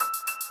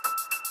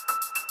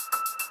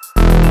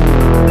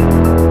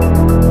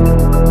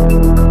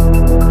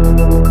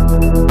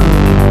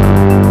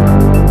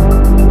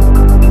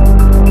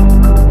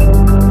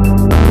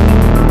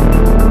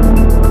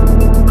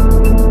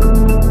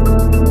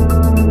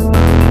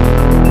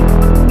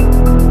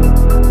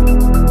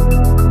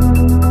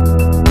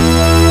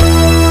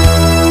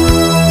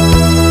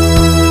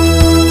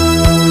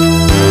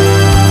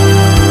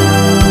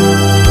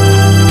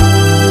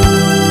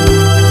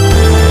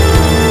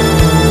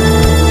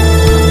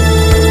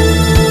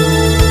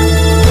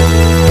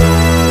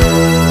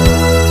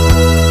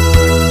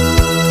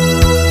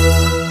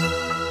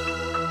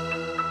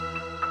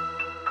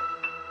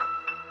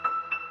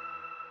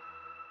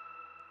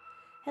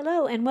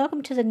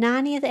welcome to the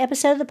 90th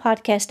episode of the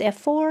podcast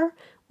F4.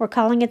 We're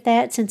calling it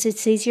that since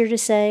it's easier to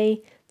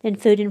say than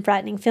Food and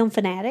Frightening Film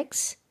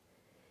Fanatics.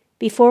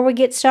 Before we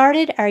get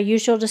started, our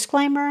usual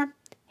disclaimer,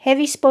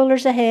 heavy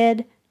spoilers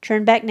ahead.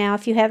 Turn back now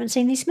if you haven't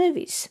seen these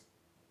movies.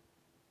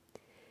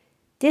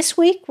 This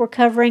week, we're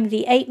covering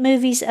the 8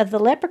 movies of the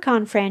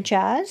Leprechaun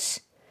franchise.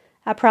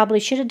 I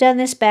probably should have done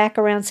this back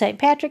around St.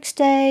 Patrick's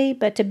Day,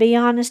 but to be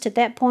honest, at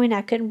that point,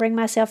 I couldn't bring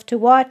myself to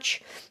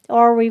watch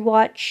or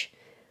rewatch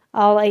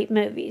all 8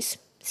 movies.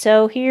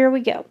 So here we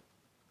go.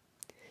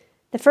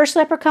 The first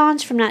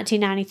Leprechaun's from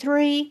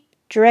 1993.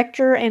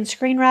 Director and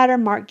screenwriter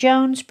Mark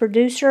Jones,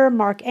 producer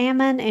Mark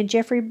Ammon and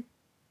Jeffrey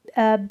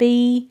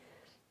B.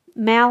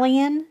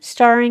 Mallion,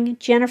 starring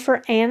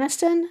Jennifer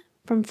Aniston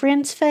from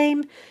Friends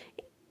fame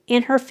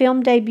in her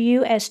film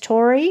debut as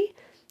Tori,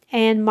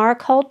 and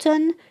Mark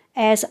Holton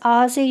as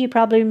Ozzy. You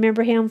probably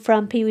remember him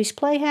from Pee-wee's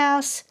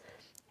Playhouse,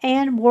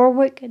 and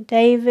Warwick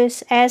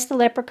Davis as the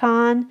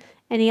Leprechaun,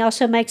 and he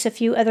also makes a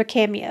few other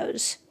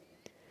cameos.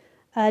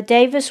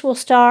 Davis will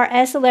star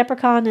as the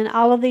Leprechaun in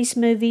all of these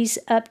movies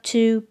up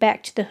to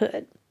Back to the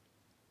Hood.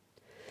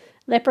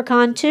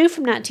 Leprechaun 2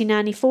 from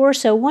 1994,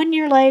 so 1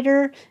 year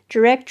later,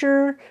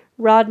 director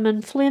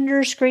Rodman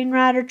Flinders,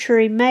 screenwriter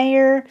Trudy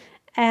Mayer,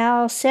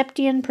 Al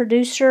Septian,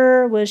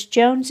 producer was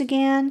Jones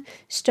again,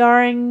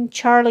 starring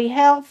Charlie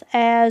Heath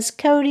as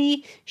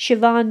Cody,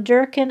 Siobhan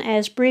Durkin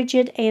as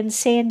Bridget, and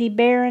Sandy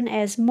Barron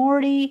as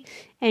Morty,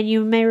 and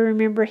you may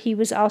remember he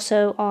was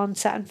also on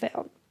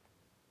Seinfeld.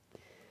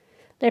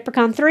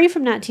 Leprechaun 3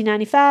 from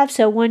 1995,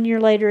 so 1 year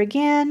later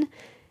again.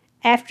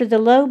 After the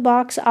low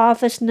box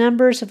office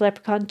numbers of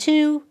Leprechaun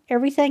 2,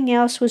 everything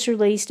else was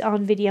released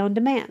on video on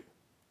demand.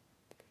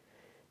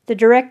 The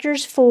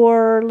directors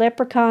for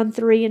Leprechaun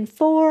 3 and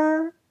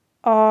 4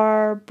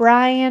 are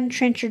Brian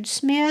Trenchard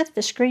Smith, the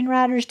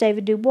screenwriters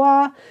David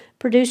Dubois,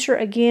 producer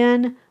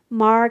again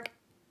Mark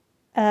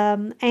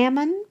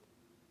Ammon.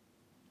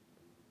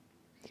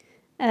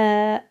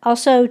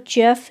 Also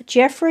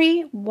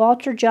Jeffrey,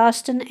 Walter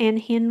Jostin, and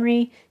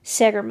Henry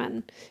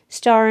Segerman,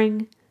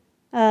 starring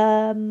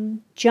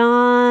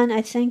John,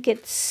 I think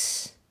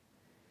it's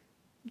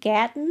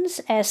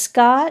Gattens as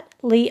Scott,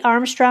 Lee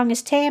Armstrong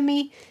as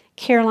Tammy,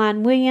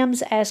 Caroline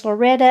Williams as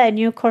Loretta, and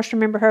you of course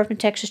remember her from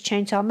Texas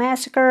Chainsaw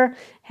Massacre,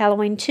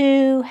 Halloween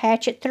 2,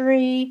 Hatchet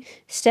 3,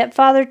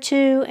 Stepfather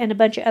 2, and a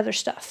bunch of other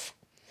stuff.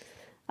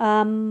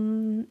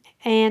 And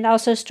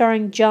also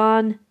starring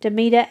John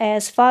DeMita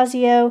as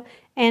Fazio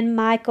and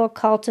Michael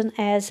Colton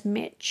as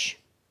Mitch.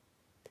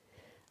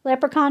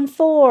 Leprechaun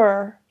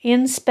 4,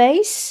 In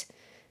Space,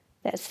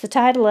 that's the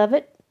title of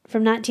it,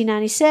 from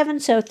 1997,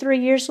 so 3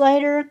 years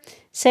later.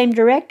 Same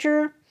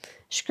director,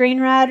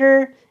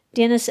 screenwriter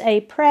Dennis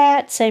A.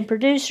 Pratt, same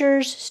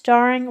producers,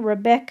 starring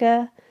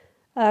Rebecca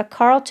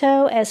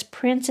Carlto as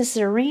Princess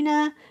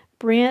Zarina,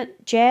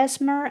 Brent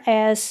Jasmer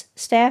as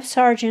Staff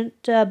Sergeant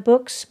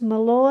Books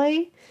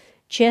Malloy,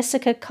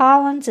 Jessica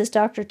Collins as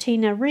Dr.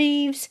 Tina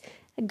Reeves,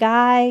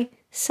 Guy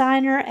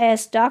Siner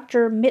as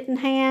Dr.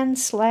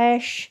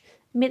 Mittenhand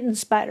 / Mitten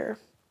Spider.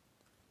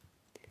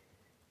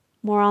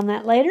 More on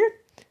that later.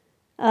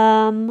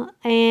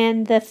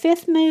 And the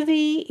 5th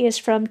movie is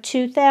from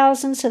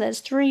 2000, so that's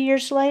 3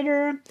 years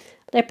later.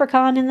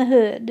 Leprechaun in the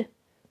Hood.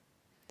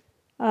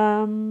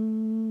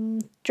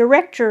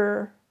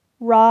 Director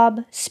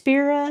Rob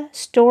Spira,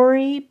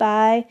 story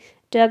by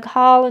Doug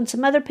Hall and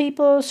some other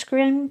people,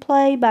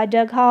 screenplay by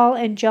Doug Hall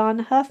and John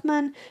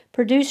Huffman,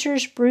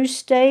 producers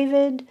Bruce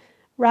David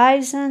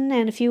Risen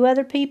and a few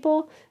other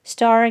people,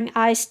 starring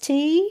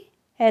Ice-T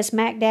as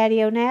Mac Daddy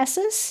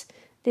Onassis.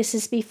 This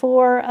is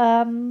before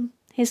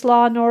his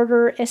Law and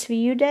Order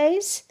SVU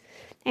days.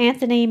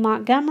 Anthony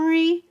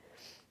Montgomery.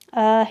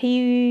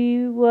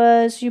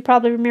 You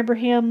probably remember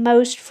him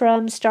most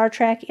from Star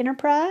Trek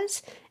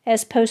Enterprise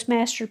as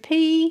Postmaster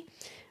P.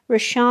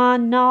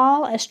 Rashawn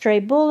Nall as Stray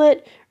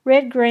Bullet.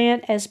 Red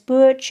Grant as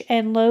Butch,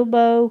 and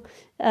Lobo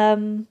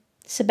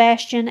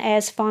Sebastian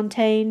as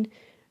Fontaine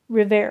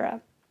Rivera.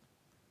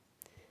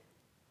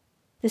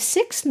 The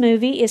 6th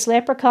movie is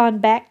Leprechaun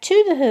Back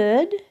to the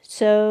Hood,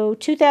 so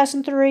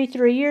 2003,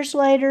 3 years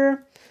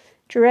later.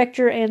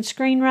 Director and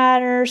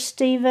screenwriter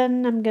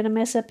Stephen, I'm going to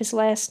mess up his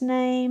last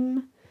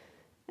name.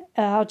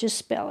 I'll just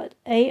spell it.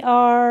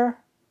 Ayromlooi.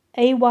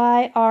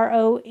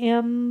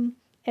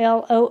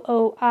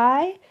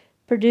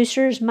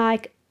 Producers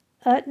Mike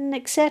Utton,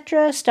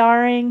 etc.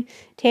 Starring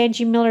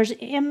Tangi Miller's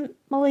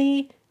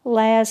Emily,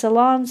 Laz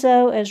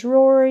Alonso as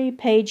Rory,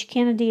 Paige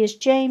Kennedy as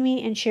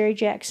Jamie, and Sherry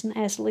Jackson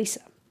as Lisa.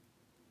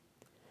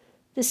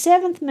 The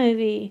 7th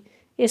movie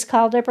is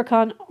called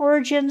Leprechaun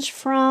Origins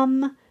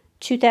from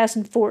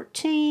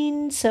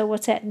 2014, so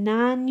what's that,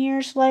 9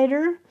 years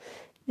later?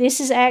 This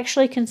is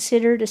actually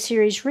considered a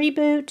series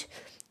reboot.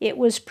 It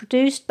was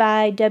produced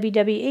by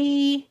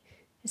WWE,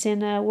 as in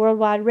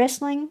Worldwide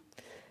Wrestling.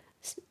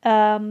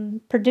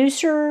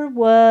 Producer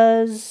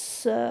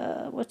was,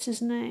 what's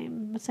his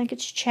name? I think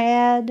it's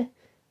Chad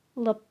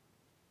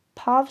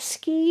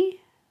Lepovsky.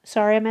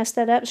 Sorry, I messed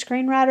that up.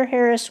 Screenwriter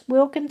Harris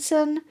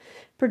Wilkinson.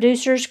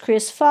 Producers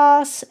Chris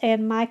Foss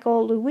and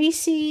Michael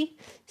Luisi,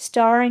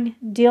 starring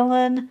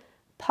Dylan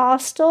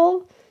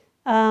Postel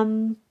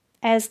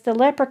as the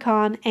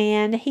Leprechaun,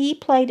 and he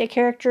played a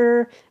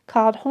character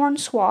called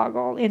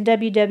Hornswoggle in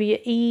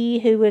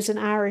WWE, who was an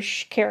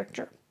Irish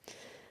character.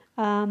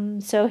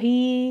 So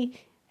he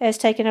has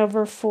taken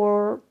over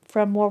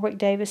from Warwick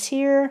Davis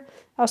here.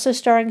 Also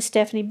starring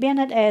Stephanie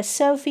Bennett as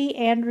Sophie,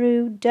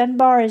 Andrew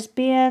Dunbar as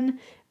Ben,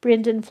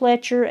 Brendan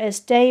Fletcher as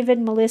David,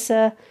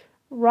 Melissa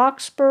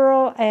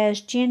Roxburgh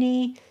as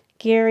Jenny,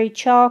 Gary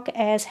Chalk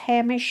as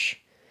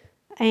Hamish,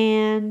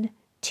 and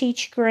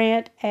Teach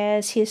Grant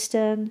as his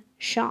son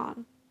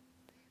Sean.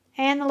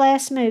 And the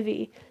last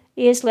movie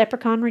is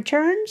Leprechaun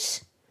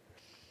Returns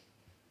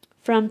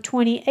from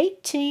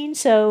 2018,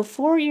 so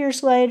 4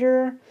 years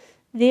later.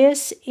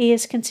 This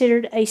is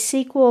considered a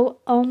sequel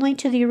only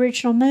to the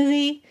original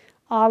movie,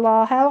 a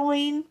la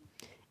Halloween.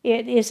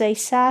 It is a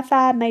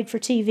sci-fi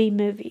made-for-TV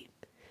movie.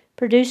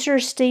 Producer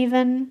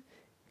Stephen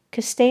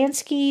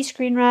Kostansky,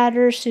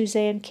 screenwriter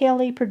Suzanne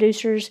Kelly,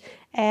 producers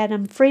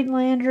Adam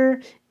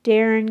Friedlander,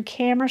 Darren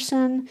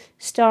Camerson,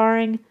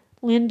 starring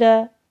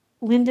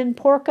Lyndon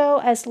Porco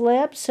as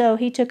Lep, so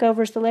he took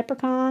over as the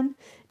Leprechaun,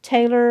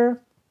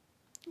 Taylor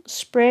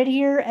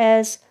Spreadier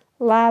as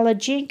Lila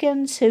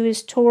Jenkins, who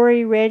is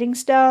Tori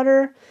Redding's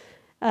daughter,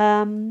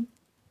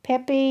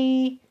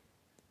 Pepe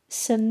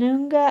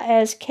Sanunga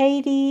as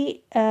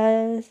Katie,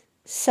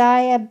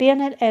 Saya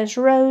Bennett as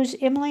Rose,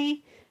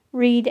 Emily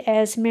Reed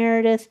as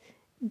Meredith,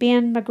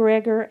 Ben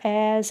McGregor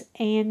as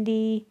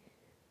Andy,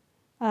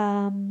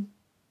 and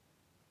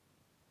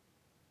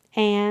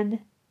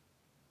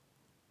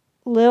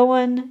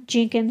Lilwan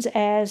Jenkins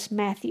as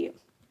Matthew.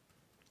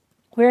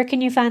 Where can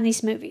you find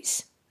these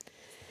movies?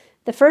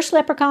 The First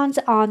Leprechaun's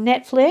on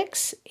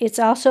Netflix. It's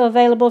also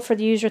available for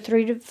the user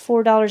 $3 to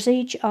 $4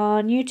 each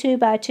on YouTube,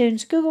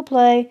 iTunes, Google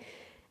Play,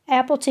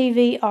 Apple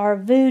TV, or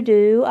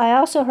Vudu. I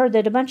also heard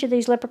that a bunch of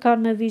these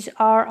Leprechaun movies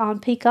are on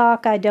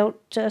Peacock. I don't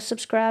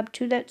subscribe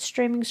to that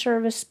streaming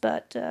service,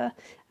 but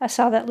I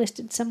saw that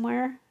listed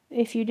somewhere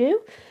if you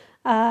do.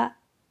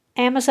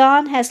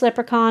 Amazon has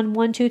Leprechaun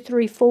 1, 2,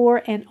 3,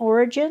 4, and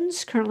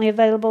Origins, currently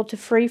available to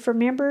free for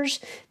members.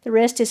 The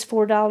rest is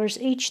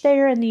 $4 each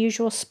there in the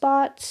usual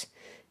spots.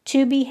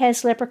 Tubi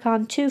has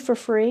Leprechaun 2 for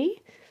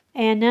free,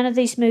 and none of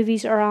these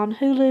movies are on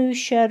Hulu,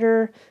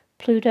 Shudder,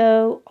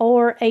 Pluto,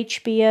 or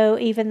HBO,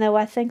 even though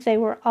I think they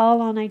were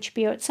all on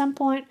HBO at some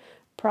point,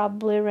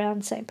 probably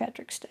around St.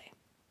 Patrick's Day.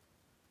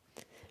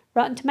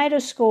 Rotten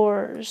Tomatoes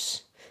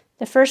scores.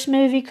 The first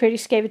movie,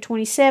 critics gave it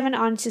 27,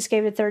 audiences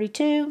gave it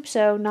 32,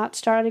 so not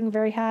starting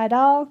very high at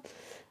all.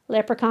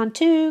 Leprechaun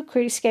 2,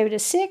 critics gave it a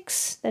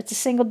 6, that's a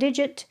single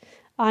digit,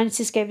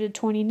 audiences gave it a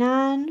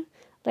 29.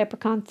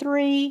 Leprechaun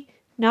 3,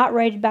 not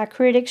rated by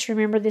critics,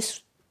 remember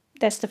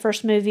that's the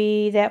first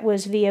movie that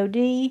was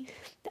VOD.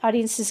 The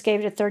audiences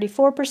gave it a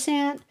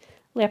 34%.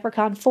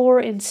 Leprechaun 4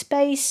 in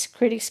Space,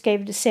 critics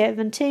gave it a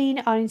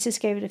 17, audiences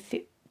gave it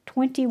a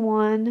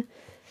 21.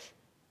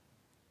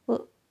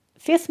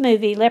 Fifth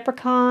movie,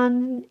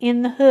 Leprechaun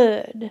in the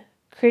Hood.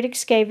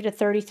 Critics gave it a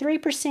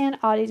 33%,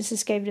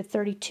 audiences gave it a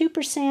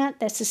 32%.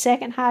 That's the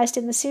second highest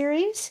in the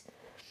series.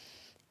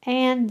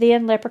 And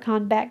then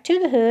Leprechaun Back to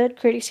the Hood.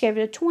 Critics gave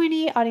it a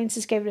 20,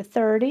 audiences gave it a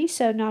 30,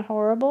 so not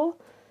horrible.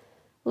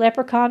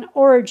 Leprechaun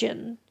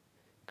Origin.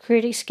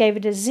 Critics gave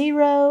it a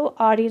 0,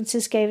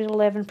 audiences gave it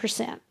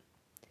 11%.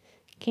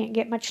 Can't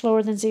get much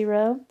lower than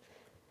 0.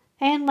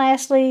 And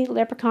lastly,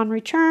 Leprechaun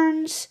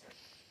Returns.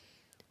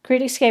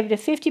 Critics gave it a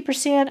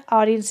 50%,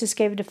 audiences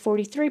gave it a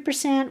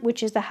 43%,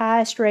 which is the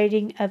highest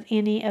rating of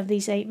any of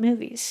these 8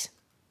 movies.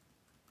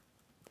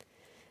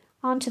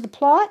 On to the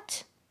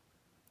plot.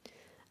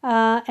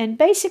 And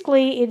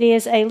basically it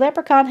is a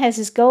leprechaun has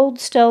his gold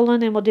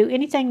stolen and will do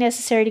anything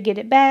necessary to get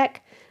it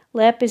back.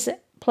 Lep is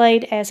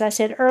played, as I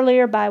said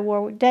earlier, by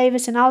Warwick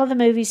Davis in all of the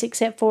movies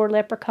except for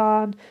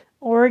Leprechaun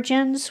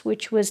Origins,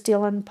 which was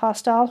Dylan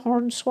Postel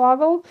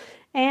Hornswoggle,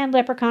 and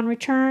Leprechaun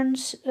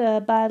Returns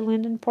by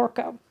Lyndon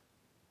Porco.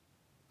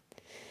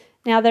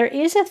 Now, there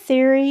is a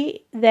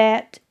theory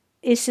that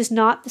this is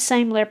not the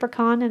same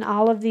leprechaun in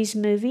all of these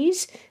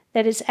movies,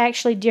 that it's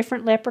actually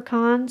different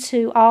leprechauns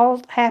who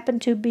all happen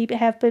to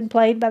have been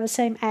played by the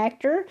same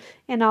actor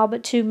in all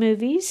but 2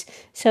 movies.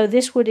 So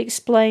this would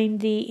explain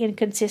the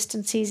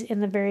inconsistencies in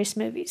the various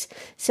movies.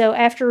 So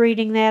after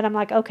reading that, I'm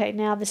like, okay,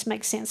 now this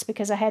makes sense,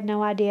 because I had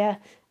no idea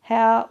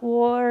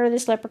where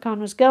this leprechaun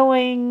was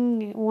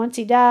going. Once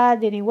he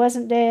died, then he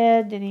wasn't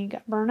dead, then he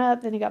got burned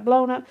up, then he got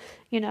blown up,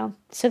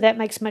 so that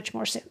makes much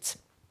more sense.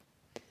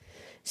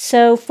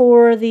 So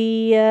for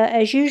the,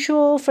 as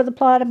usual for the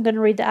plot, I'm going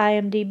to read the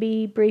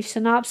IMDb brief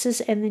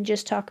synopsis and then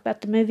just talk about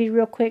the movie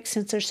real quick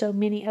since there's so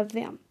many of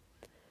them.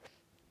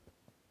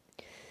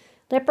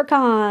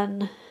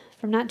 Leprechaun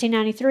from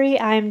 1993,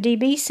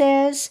 IMDb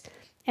says,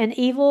 an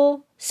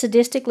evil,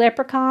 sadistic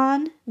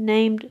leprechaun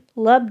named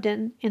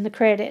Lubden in the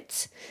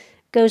credits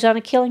goes on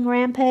a killing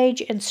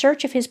rampage in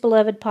search of his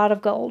beloved pot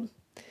of gold.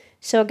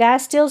 So a guy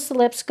steals the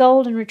Lep's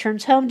gold and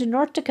returns home to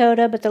North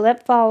Dakota, but the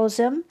Lep follows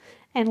him,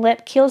 and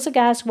Lep kills the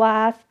guy's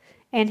wife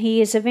and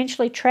he is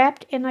eventually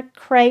trapped in a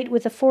crate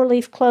with a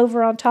 4-leaf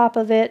clover on top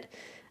of it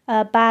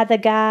by the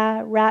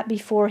guy right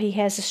before he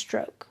has a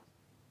stroke.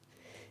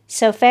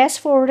 So fast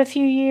forward a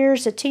few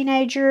years, a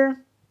teenager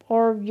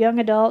or young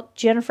adult,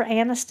 Jennifer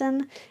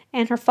Aniston,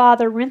 and her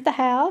father rent the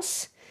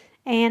house,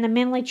 and a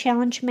mentally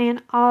challenged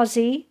man,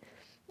 Ozzy,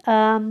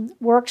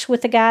 works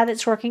with the guy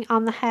that's working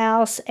on the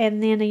house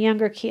and then a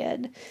younger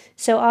kid.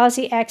 So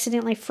Ozzy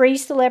accidentally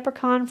frees the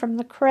leprechaun from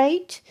the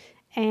crate,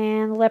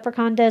 and the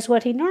leprechaun does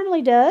what he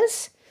normally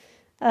does.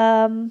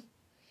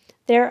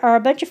 There are a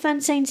bunch of fun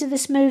scenes in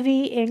this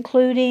movie,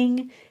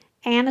 including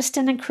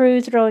Aniston and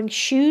crew throwing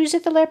shoes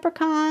at the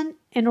leprechaun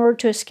in order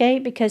to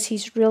escape because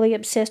he's really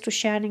obsessed with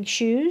shining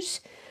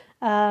shoes.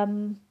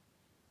 The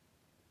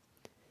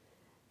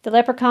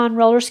leprechaun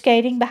roller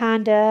skating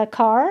behind a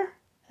car.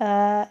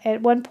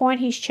 At one point,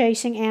 he's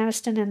chasing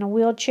Aniston in a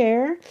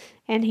wheelchair,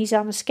 and he's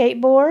on a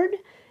skateboard.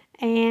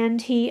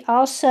 And he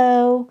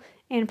also,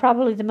 and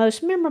probably the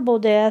most memorable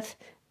death,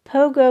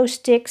 pogo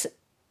sticks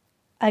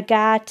a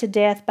guy to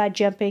death by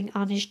jumping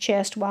on his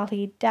chest while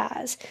he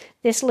dies.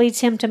 This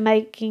leads him to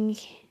making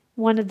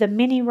one of the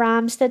many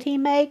rhymes that he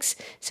makes,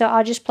 so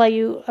I'll just play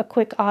you a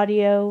quick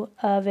audio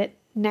of it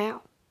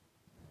now.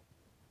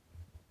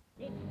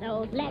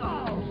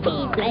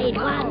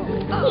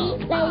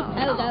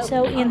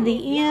 So in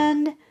the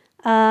end,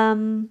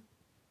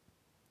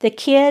 the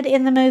kid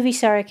in the movie,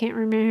 sorry, I can't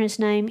remember his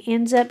name,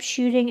 ends up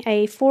shooting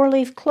a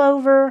 4-leaf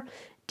clover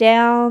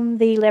down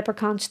the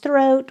leprechaun's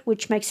throat,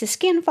 which makes his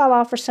skin fall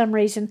off for some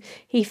reason.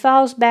 He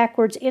falls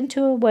backwards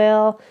into a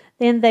well.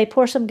 Then they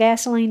pour some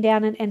gasoline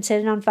down it and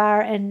set it on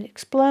fire, and it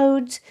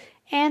explodes.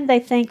 And they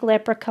think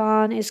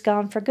Leprechaun is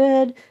gone for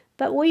good,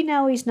 but we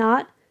know he's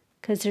not,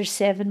 because there's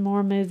 7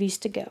 more movies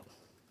to go.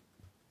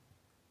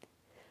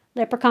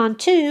 Leprechaun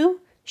 2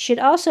 should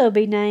also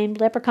be named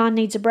Leprechaun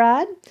Needs a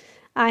Bride.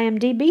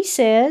 IMDb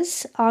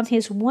says, on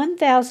his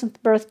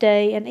 1000th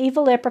birthday, an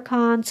evil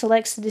leprechaun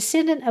selects the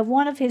descendant of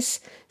one of his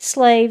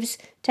slaves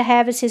to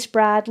have as his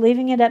bride,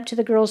 leaving it up to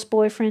the girl's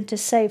boyfriend to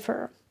save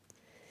her.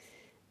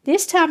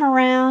 This time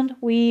around,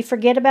 we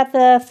forget about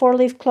the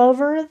 4-leaf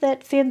clover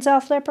that fends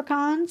off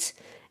leprechauns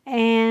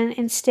and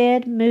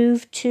instead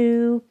move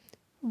to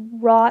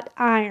wrought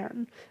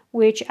iron,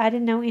 which I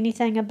didn't know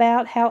anything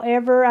about.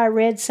 However, I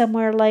read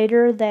somewhere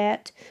later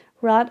that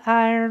wrought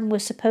iron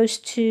was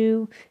supposed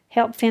to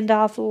help fend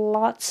off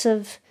lots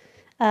of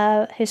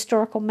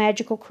historical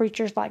magical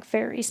creatures like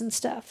fairies and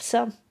stuff.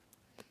 So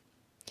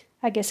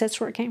I guess that's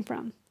where it came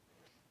from.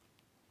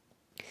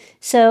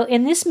 So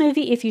in this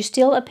movie, if you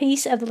steal a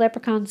piece of the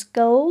leprechaun's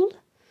gold,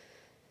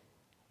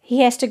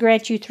 he has to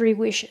grant you 3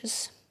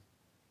 wishes.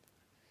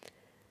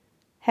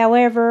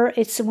 However,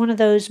 it's one of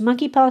those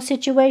monkey paw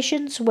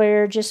situations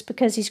where just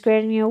because he's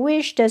granting you a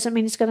wish doesn't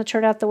mean it's going to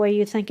turn out the way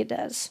you think it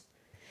does.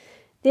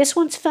 This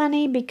one's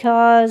funny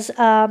because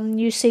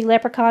you see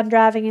Leprechaun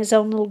driving his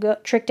own little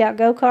tricked-out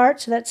go-kart,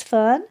 so that's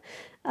fun.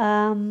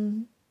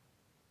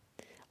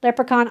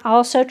 Leprechaun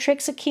also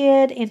tricks a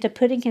kid into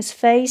putting his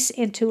face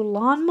into a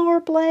lawnmower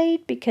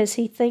blade because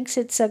he thinks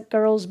it's a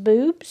girl's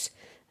boobs.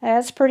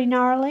 That's pretty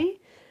gnarly.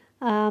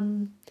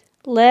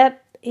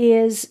 Lep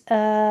is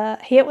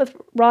hit with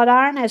wrought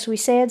iron, as we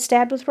said,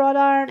 stabbed with wrought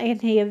iron,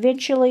 and he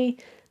eventually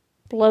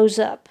blows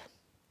up.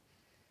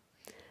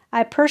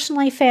 I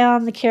personally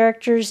found the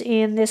characters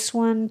in this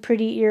one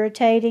pretty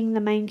irritating, the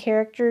main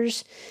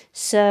characters,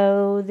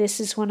 so this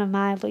is one of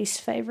my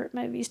least favorite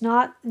movies.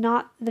 Not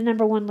the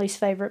number 1 least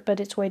favorite, but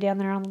it's way down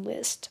there on the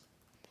list.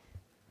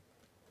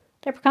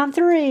 Leprechaun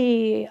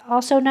 3,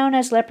 also known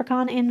as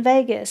Leprechaun in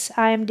Vegas.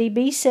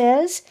 IMDb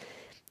says,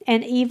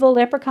 an evil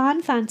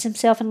leprechaun finds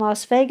himself in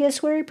Las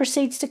Vegas where he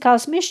proceeds to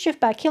cause mischief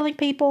by killing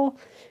people,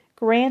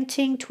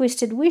 granting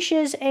twisted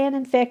wishes, and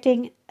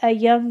infecting a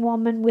young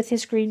man with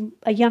his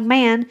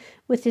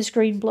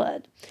green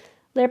blood.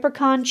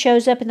 Leprechaun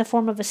shows up in the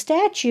form of a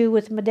statue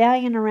with a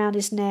medallion around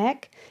his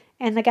neck,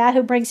 and the guy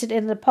who brings it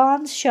in the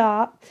pawn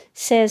shop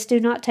says, do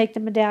not take the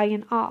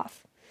medallion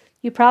off.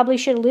 You probably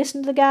should have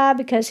listened to the guy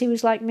because he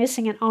was like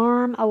missing an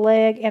arm, a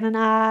leg, and an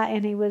eye,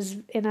 and he was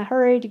in a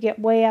hurry to get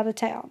way out of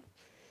town.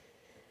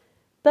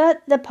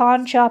 But the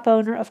pawn shop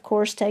owner, of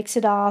course, takes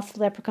it off.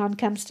 Leprechaun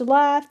comes to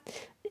life.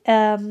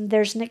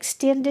 There's an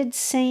extended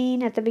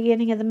scene at the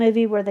beginning of the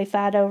movie where they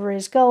fight over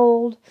his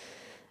gold.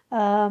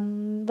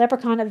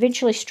 Leprechaun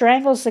eventually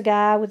strangles the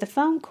guy with a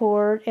phone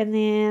cord, and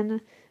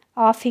then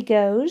off he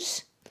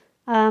goes.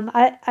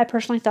 I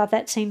personally thought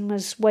that scene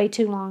was way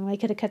too long. They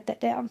could have cut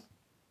that down.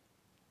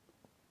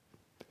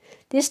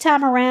 This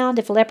time around,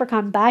 if a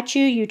leprechaun bites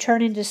you, you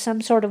turn into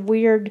some sort of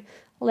weird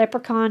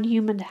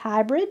leprechaun-human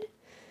hybrid.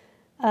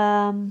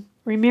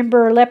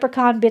 Remember,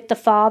 Leprechaun bit the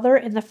father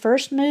in the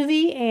first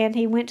movie, and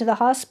he went to the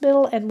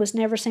hospital and was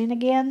never seen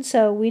again,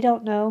 so we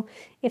don't know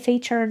if he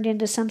turned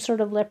into some sort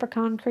of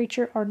leprechaun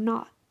creature or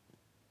not.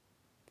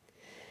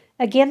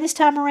 Again, this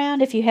time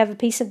around, if you have a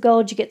piece of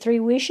gold, you get 3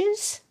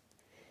 wishes.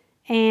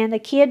 And a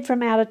kid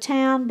from out of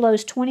town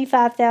blows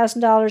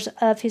 $25,000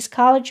 of his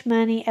college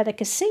money at a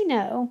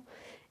casino,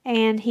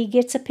 and he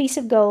gets a piece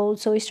of gold,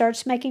 so he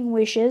starts making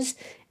wishes,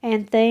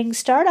 and things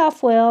start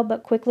off well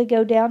but quickly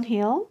go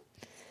downhill.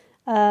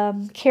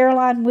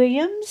 Caroline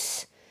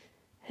Williams,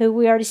 who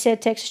we already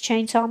said Texas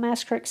Chainsaw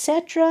Massacre,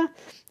 etc.,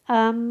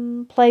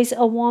 plays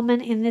a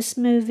woman in this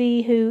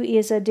movie who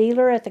is a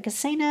dealer at the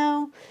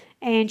casino,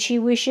 and she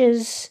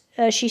wishes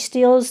she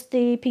steals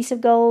the piece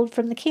of gold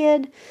from the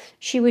kid.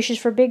 She wishes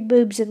for big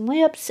boobs and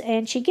lips,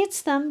 and she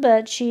gets them,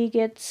 but she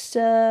gets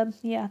they're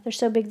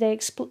so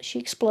big she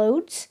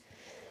explodes.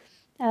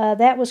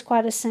 That was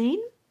quite a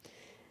scene.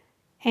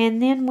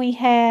 And then we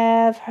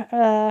have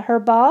her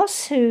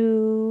boss,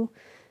 who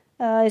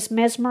is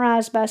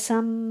mesmerized by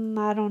some,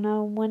 I don't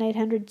know,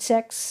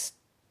 1-800-sex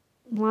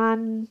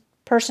line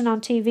person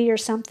on TV or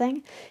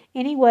something.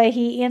 Anyway,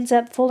 he ends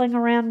up fooling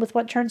around with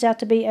what turns out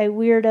to be a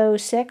weirdo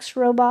sex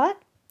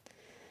robot.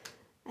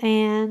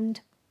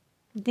 And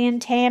then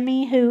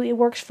Tammy, who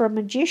works for a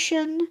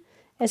magician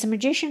as a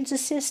magician's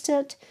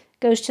assistant,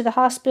 goes to the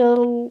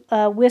hospital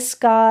with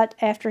Scott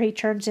after he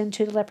turns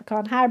into the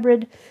leprechaun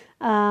hybrid.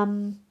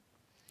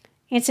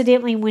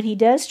 Incidentally, when he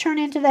does turn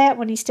into that,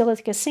 when he's still at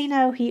the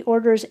casino, he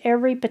orders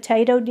every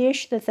potato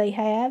dish that they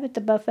have at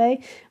the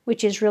buffet,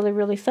 which is really,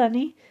 really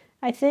funny,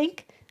 I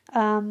think.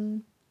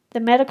 The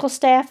medical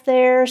staff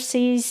there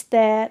sees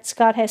that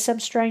Scott has some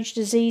strange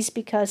disease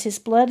because his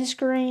blood is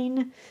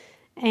green,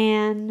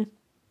 and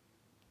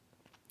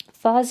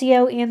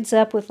Fazio ends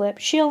up with lep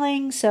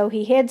shilling, so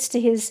he heads to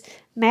his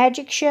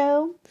magic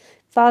show.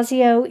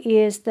 Fazio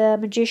is the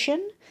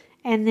magician,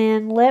 and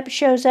then Lep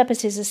shows up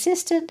as his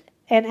assistant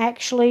and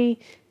actually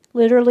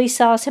literally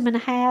saws him in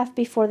half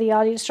before the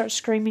audience starts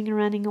screaming and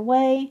running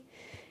away.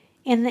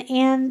 In the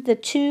end, the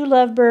two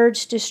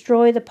lovebirds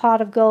destroy the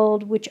pot of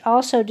gold, which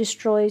also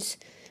destroys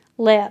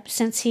Lep,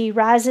 since he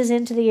rises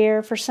into the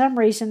air for some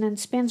reason and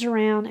spins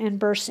around and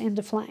bursts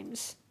into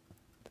flames.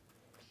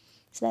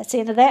 So that's the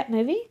end of that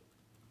movie.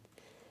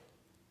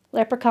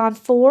 Leprechaun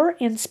 4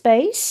 in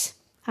space.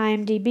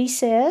 IMDb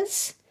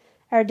says,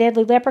 our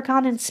deadly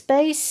leprechaun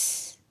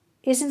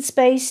is in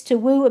space to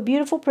woo a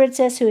beautiful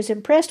princess who is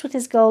impressed with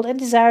his gold and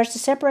desires to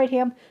separate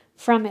him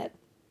from it.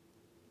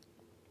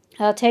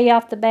 I'll tell you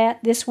off the bat,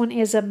 this one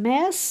is a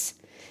mess.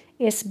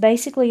 It's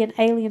basically an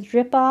Aliens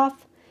ripoff,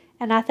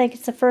 and I think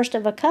it's the first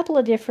of a couple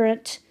of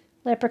different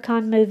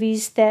Leprechaun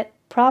movies that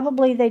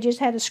probably they just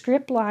had a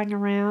script lying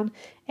around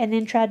and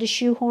then tried to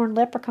shoehorn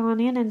Leprechaun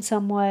in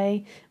some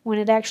way when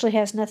it actually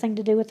has nothing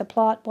to do with the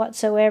plot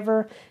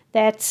whatsoever.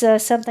 That's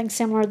something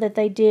similar that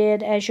they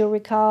did, as you'll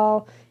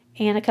recall,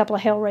 in a couple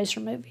of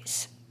Hellraiser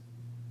movies.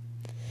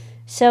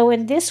 So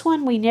in this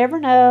one, we never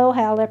know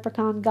how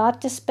Leprechaun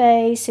got to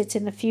space. It's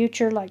in the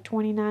future, like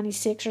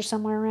 2096 or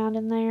somewhere around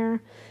in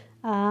there.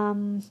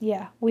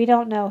 We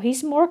don't know.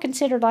 He's more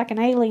considered like an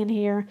alien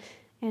here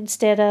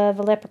instead of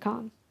a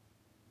leprechaun.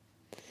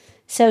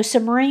 So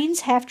some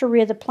Marines have to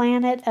rid the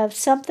planet of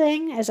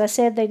something. As I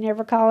said, they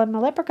never call him a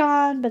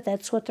leprechaun, but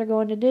that's what they're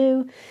going to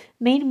do.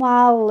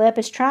 Meanwhile, Lep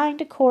is trying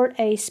to court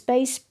a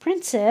space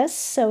princess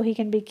so he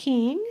can be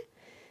king.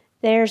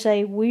 There's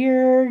a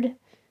weird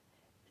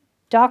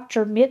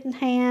Dr.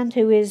 Mittenhand,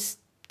 who is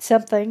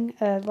something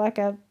like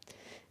a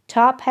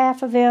top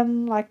half of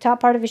him, like top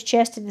part of his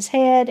chest and his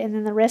head, and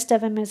then the rest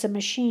of him is a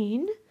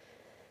machine.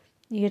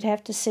 You'd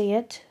have to see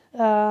it.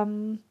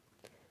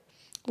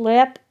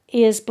 Lep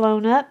is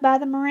blown up by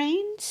the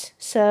Marines,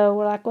 so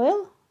we're like,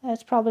 well,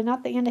 that's probably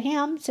not the end of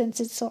him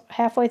since it's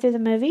halfway through the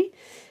movie.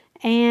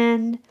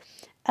 And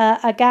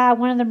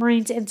one of the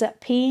Marines ends up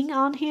peeing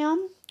on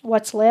him,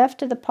 what's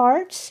left of the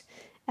parts.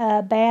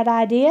 Bad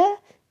idea,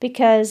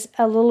 because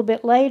a little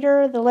bit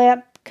later, the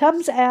Lep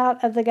comes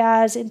out of the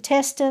guy's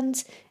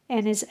intestines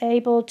and is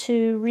able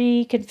to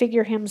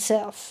reconfigure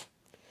himself.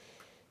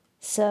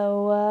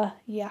 So,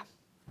 you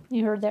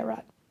heard that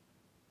right.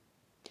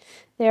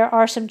 There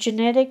are some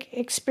genetic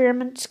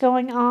experiments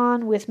going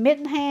on with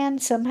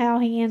Mittenhand. Somehow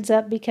he ends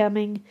up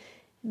becoming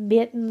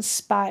Mitten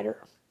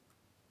Spider.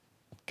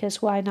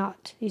 Because why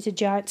not? He's a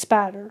giant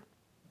spider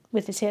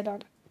with his head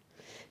on it.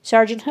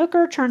 Sergeant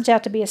Hooker turns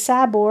out to be a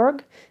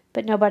cyborg,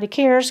 but nobody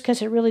cares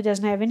because it really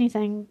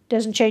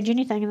doesn't change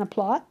anything in the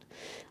plot.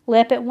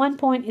 Lep at one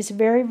point is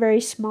very,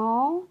 very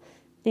small.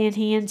 Then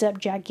he ends up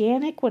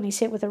gigantic when he's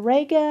hit with a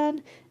ray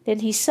gun. Then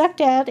he's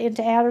sucked out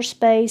into outer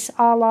space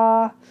a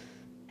la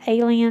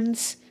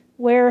Aliens,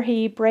 where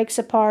he breaks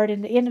apart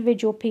into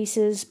individual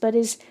pieces, but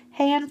his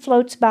hand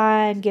floats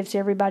by and gives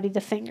everybody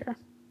the finger.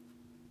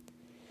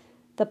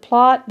 The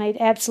plot made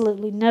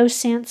absolutely no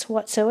sense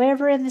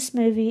whatsoever in this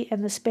movie,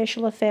 and the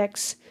special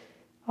effects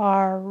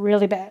are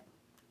really bad.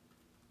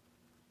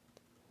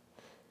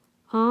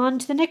 On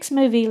to the next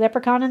movie,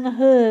 Leprechaun in the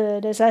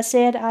Hood. As I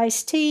said,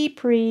 Ice-T,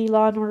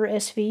 pre-Law & Order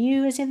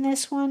SVU, is in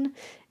this one,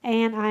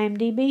 and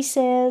IMDb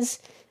says,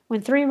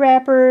 when three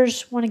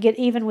rappers want to get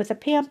even with a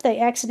pimp, they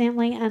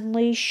accidentally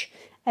unleash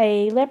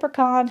a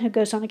leprechaun who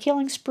goes on a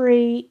killing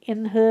spree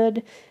in the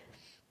hood.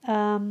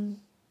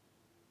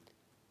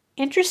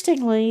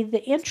 Interestingly,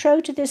 the intro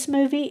to this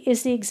movie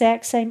is the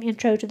exact same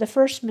intro to the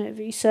first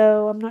movie,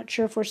 so I'm not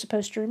sure if we're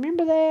supposed to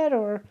remember that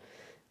or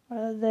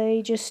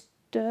they just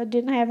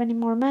didn't have any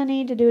more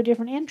money to do a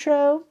different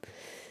intro.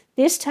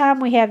 This time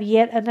we have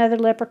yet another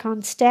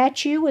leprechaun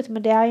statue with a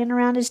medallion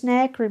around his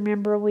neck.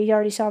 Remember, we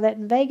already saw that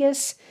in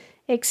Vegas,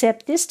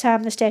 except this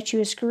time the statue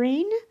is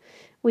green.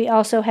 We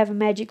also have a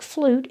magic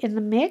flute in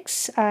the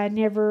mix. I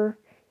never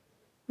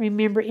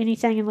remember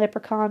anything in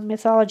leprechaun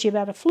mythology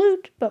about a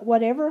flute, but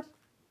whatever.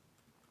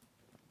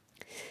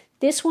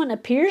 This one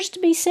appears to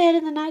be set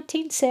in the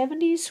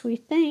 1970s, we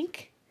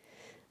think.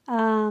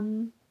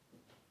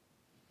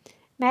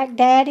 Mac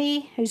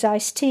Daddy, who's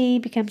Ice-T,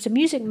 becomes a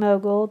music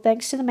mogul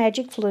thanks to the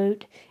magic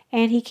flute,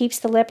 and he keeps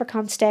the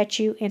leprechaun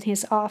statue in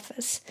his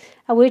office.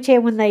 I will tell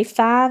you, when they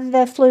find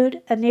the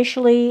flute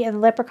initially and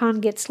the leprechaun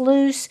gets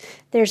loose,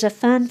 there's a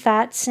fun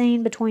fight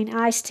scene between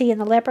Ice-T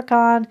and the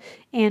leprechaun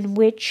in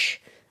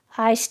which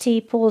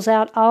Ice-T pulls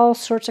out all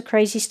sorts of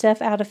crazy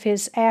stuff out of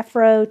his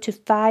afro to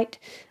fight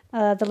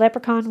the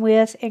leprechaun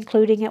with,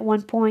 including at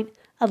one point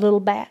a little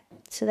bat.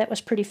 So that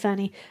was pretty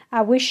funny.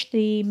 I wish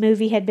the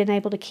movie had been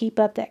able to keep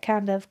up that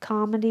kind of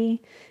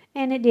comedy,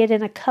 and it did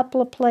in a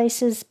couple of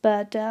places,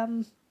 but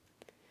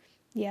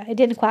yeah, it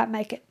didn't quite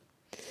make it.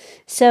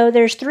 So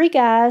there's three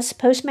guys,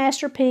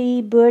 Postmaster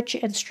P, Butch,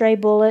 and Stray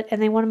Bullet,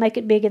 and they want to make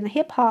it big in the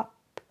hip-hop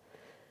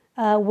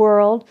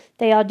world.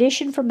 They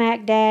audition for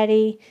Mac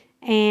Daddy,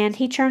 and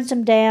he turns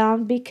them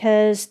down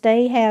because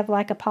they have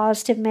like a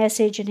positive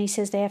message, and he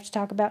says they have to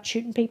talk about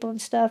shooting people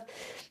and stuff.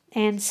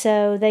 And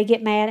so they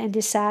get mad and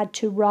decide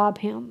to rob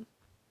him.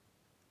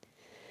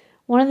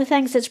 One of the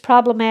things that's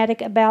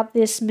problematic about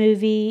this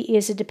movie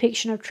is a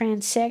depiction of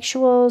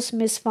transsexuals.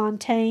 Miss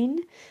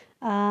Fontaine.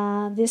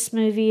 This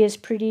movie is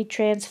pretty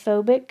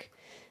transphobic,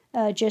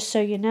 just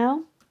so you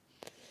know.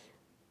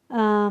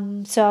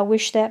 So I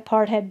wish that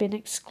part had been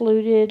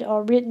excluded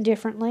or written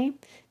differently.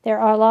 There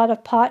are a lot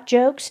of pot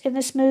jokes in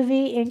this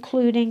movie,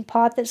 including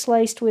pot that's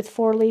laced with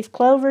four-leaf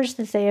clovers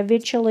that they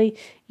eventually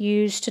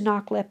use to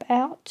knock Lep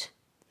out.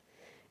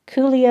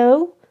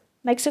 Coolio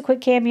makes a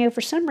quick cameo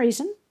for some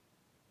reason.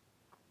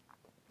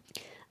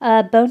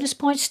 Bonus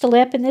points to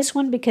Lep in this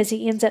one because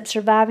he ends up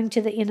surviving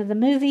to the end of the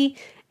movie,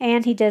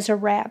 and he does a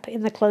rap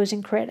in the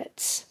closing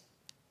credits.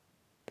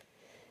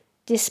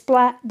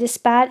 Despite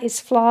its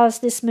flaws,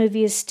 this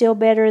movie is still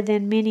better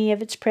than many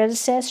of its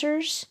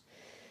predecessors.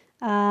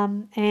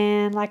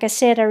 And like I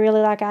said, I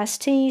really like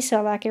Ice-T, so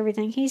I like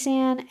everything he's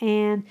in.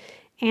 And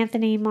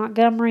Anthony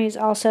Montgomery is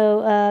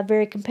also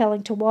very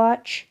compelling to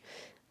watch.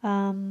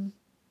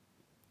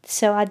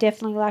 So I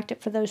definitely liked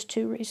it for those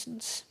two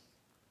reasons.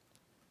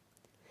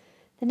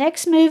 The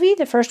next movie,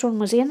 the first one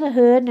was In the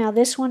Hood. Now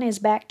this one is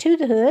Back to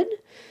the Hood.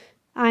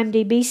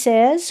 IMDb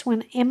says,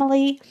 when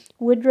Emily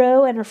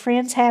Woodrow and her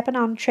friends happen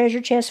on a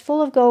treasure chest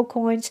full of gold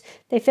coins,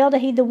 they fail to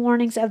heed the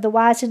warnings of the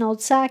wise and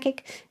old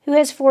psychic who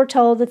has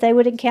foretold that they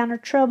would encounter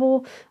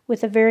trouble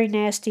with a very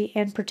nasty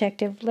and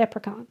protective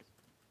leprechaun.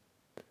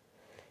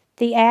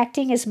 The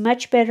acting is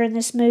much better in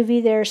this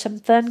movie. There are some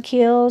fun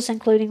kills,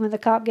 including when the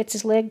cop gets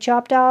his leg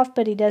chopped off,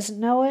 but he doesn't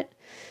know it.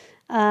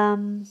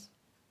 Other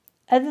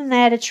than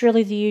that, it's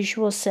really the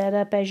usual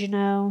setup, as you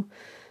know.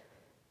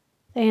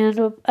 They end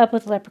up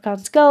with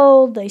Leprechaun's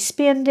gold. They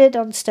spend it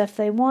on stuff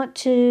they want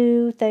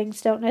to.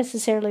 Things don't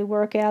necessarily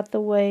work out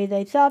the way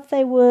they thought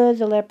they would.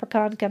 The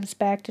Leprechaun comes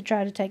back to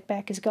try to take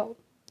back his gold.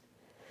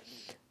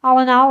 All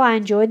in all, I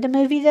enjoyed the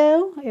movie,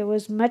 though. It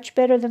was much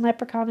better than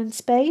Leprechaun in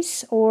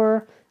Space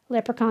or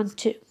Leprechaun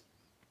 2.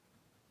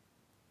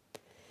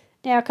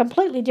 Now, a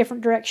completely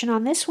different direction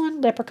on this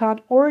one,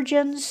 Leprechaun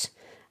Origins.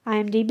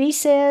 IMDb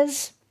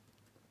says,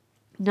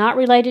 not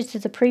related to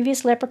the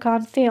previous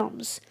Leprechaun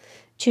films.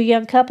 Two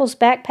young couples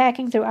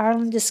backpacking through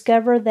Ireland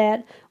discover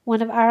that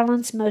one of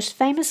Ireland's most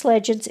famous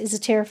legends is a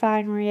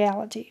terrifying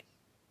reality.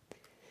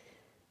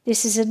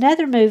 This is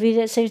another movie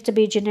that seems to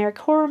be a generic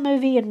horror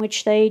movie in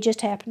which they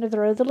just happen to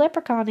throw the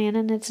leprechaun in,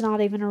 and it's not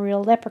even a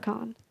real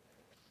leprechaun.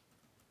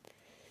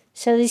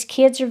 So these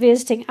kids are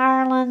visiting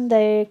Ireland.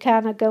 They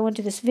kind of go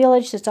into this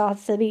village that's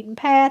off the beaten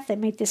path. They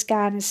meet this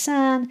guy and his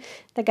son.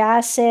 The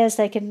guy says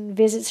they can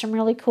visit some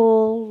really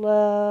cool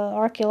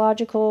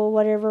archaeological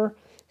whatever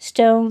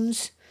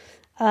stones.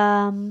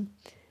 And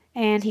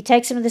he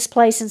takes them to this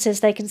place and says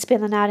they can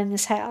spend the night in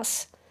this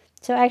house.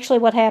 So actually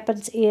what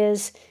happens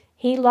is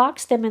he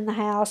locks them in the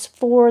house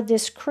for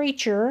this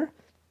creature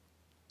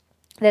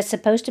that's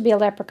supposed to be a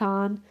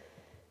leprechaun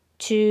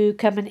to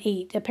come and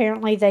eat.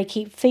 Apparently they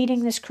keep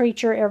feeding this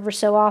creature ever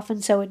so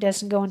often so it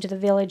doesn't go into the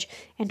village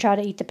and try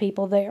to eat the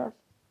people there.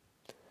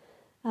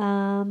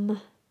 And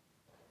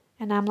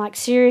I'm like,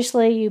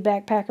 seriously, you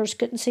backpackers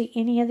couldn't see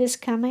any of this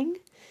coming?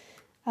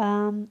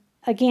 Again,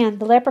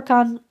 the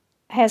leprechaun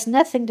has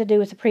nothing to do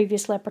with the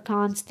previous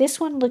leprechauns. This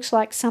one looks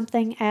like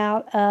something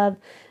out of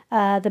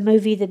the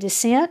movie The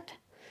Descent.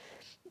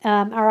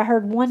 Or I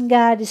heard one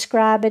guy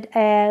describe it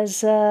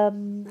as, I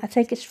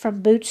think it's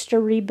from Boots to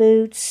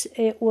Reboots.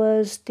 It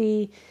was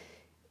the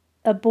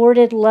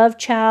aborted love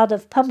child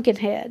of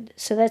Pumpkinhead.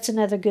 So that's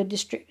another good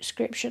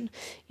description.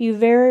 You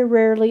very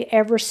rarely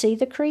ever see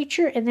the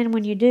creature, and then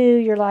when you do,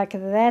 you're like,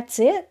 that's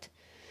it.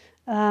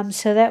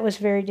 So that was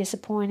very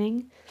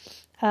disappointing.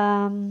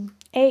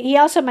 He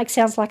also makes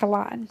sounds like a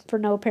lion for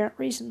no apparent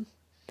reason.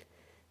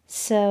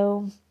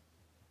 So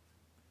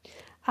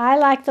I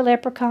like the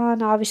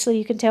Leprechaun. Obviously,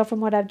 you can tell from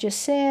what I've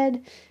just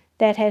said.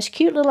 That has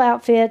cute little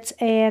outfits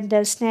and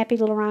does snappy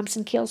little rhymes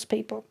and kills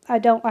people. I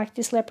don't like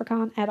this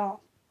Leprechaun at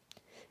all.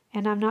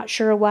 And I'm not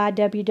sure why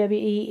WWE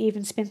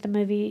even spent the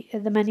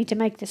money to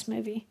make this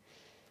movie.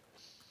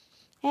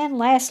 And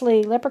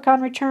lastly,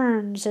 Leprechaun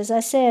Returns. As I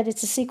said,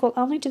 it's a sequel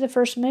only to the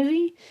first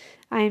movie.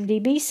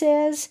 IMDb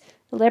says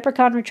the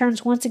Leprechaun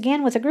returns once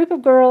again with a group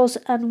of girls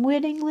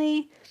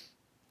unwittingly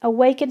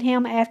awaken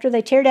him after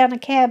they tear down a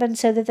cabin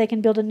so that they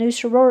can build a new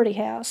sorority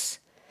house.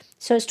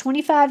 So it's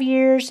 25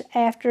 years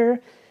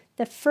after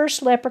the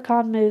first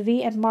Leprechaun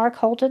movie, and Mark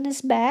Holton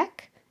is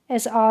back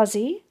as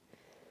Ozzy.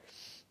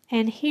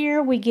 And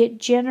here we get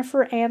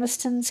Jennifer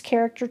Aniston's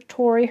character,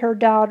 Tori, her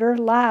daughter,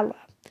 Lila,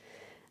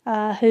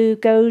 who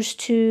goes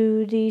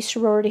to the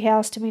sorority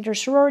house to meet her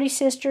sorority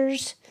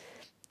sisters.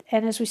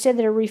 And as we said,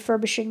 they're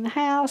refurbishing the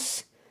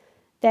house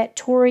that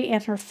Tori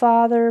and her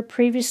father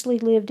previously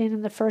lived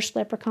in the first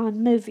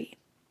Leprechaun movie.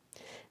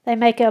 They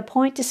make a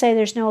point to say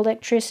there's no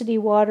electricity,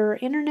 water, or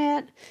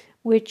internet,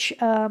 which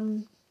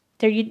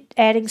they're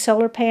adding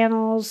solar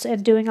panels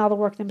and doing all the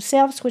work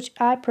themselves, which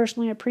I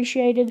personally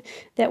appreciated,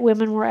 that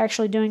women were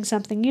actually doing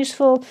something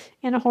useful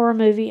in a horror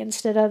movie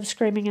instead of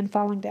screaming and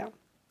falling down.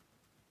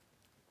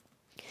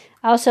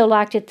 I also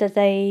liked it that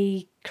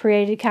they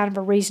created kind of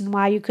a reason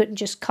why you couldn't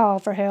just call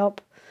for help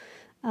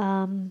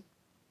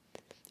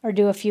or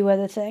do a few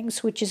other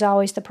things, which is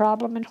always the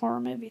problem in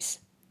horror movies.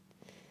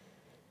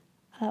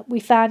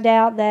 We find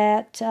out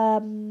that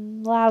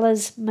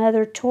Lila's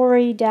mother,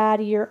 Tori,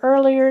 died a year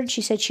earlier, and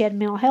she said she had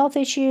mental health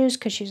issues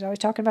because she's always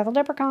talking about the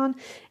Leprechaun,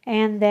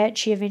 and that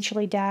she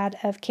eventually died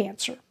of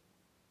cancer.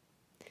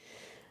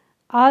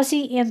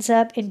 Ozzy ends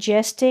up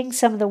ingesting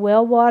some of the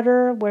well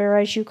water,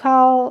 whereas you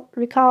recall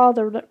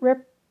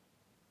the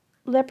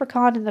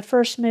Leprechaun in the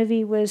first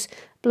movie was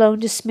blown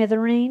to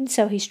smithereens,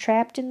 so he's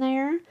trapped in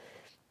there.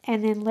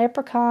 And then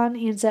Leprechaun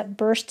ends up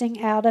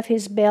bursting out of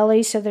his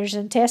belly, so there's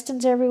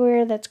intestines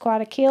everywhere. That's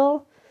quite a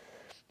kill.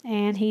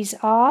 And he's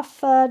off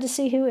to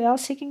see who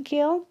else he can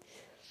kill.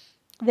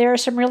 There are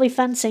some really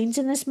fun scenes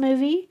in this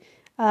movie.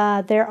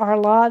 There are a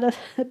lot of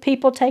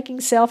people taking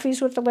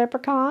selfies with the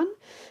Leprechaun,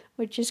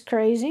 which is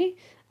crazy.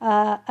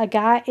 A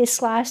guy is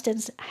sliced in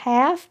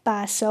half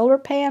by a solar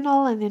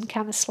panel and then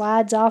kind of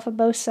slides off of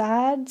both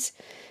sides.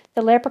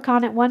 The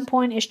Leprechaun at one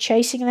point is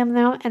chasing them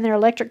in their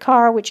electric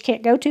car, which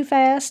can't go too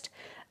fast.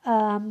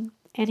 And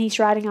he's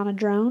riding on a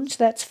drone, so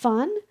that's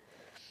fun.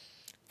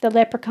 The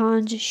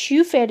Leprechaun's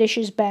shoe fetish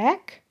is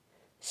back,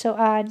 so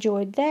I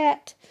enjoyed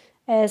that,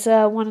 as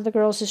one of the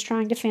girls is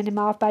trying to fend him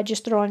off by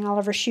just throwing all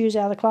of her shoes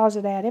out of the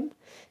closet at him.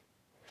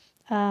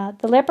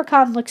 The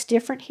Leprechaun looks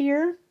different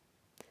here.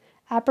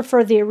 I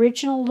prefer the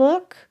original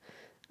look,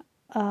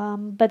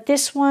 but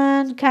this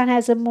one kind of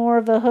has a more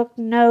of a hooked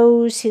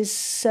nose. His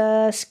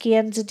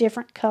skin's a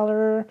different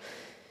color.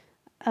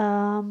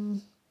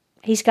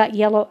 He's got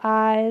yellow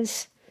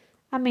eyes.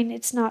 I mean,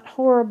 it's not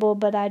horrible,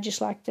 but I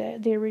just like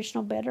the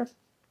original better.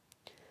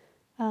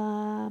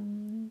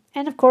 And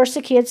of course,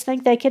 the kids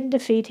think they can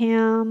defeat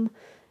him.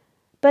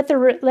 But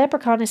the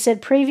Leprechaun has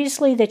said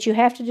previously that you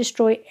have to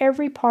destroy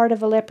every part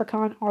of a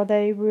Leprechaun or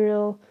they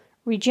will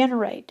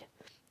regenerate.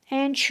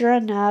 And sure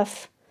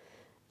enough,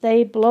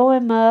 they blow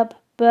him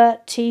up,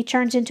 but he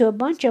turns into a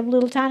bunch of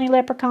little tiny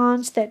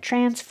leprechauns that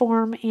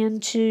transform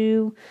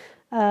into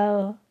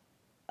a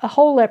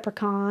whole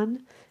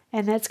leprechaun.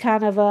 And that's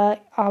kind of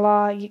a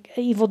la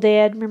Evil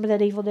Dead. Remember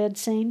that Evil Dead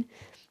scene?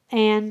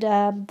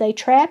 And they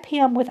trap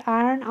him with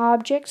iron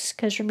objects,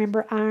 because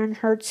remember, iron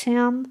hurts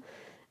him.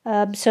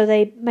 So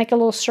they make a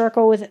little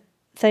circle with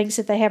things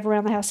that they have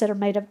around the house that are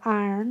made of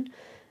iron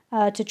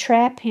to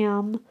trap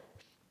him.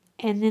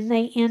 And then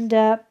they end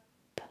up,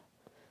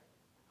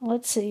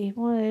 let's see,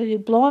 they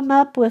blow him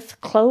up with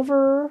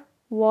clover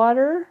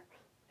water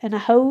and a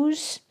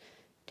hose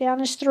down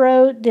his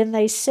throat. Then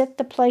they set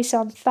the place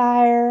on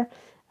fire.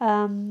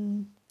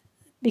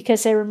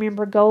 Because they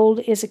remember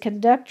gold is a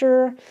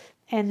conductor,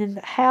 and then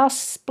the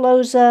house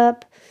blows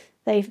up.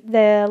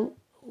 The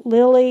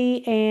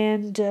Lily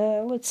and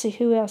let's see,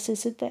 who else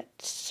is it that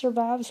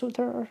survives with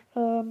her?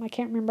 I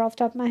can't remember off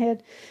the top of my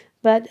head,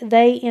 but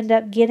they end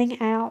up getting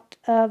out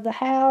of the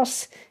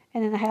house,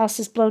 and then the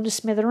house is blown to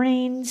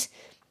smithereens,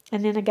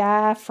 and then a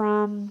guy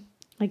from,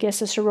 I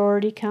guess, a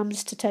sorority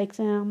comes to take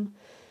them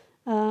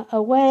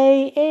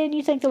away, and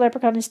you think the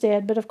leprechaun is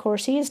dead, but of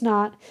course he is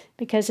not,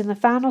 because in the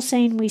final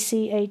scene we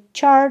see a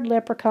charred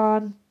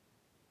leprechaun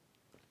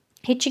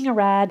hitching a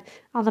ride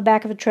on the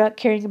back of a truck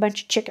carrying a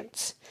bunch of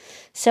chickens.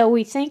 So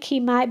we think he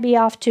might be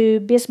off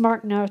to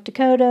Bismarck, North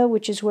Dakota,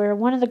 which is where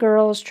one of the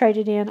girls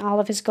traded in all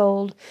of his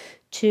gold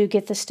to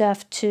get the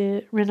stuff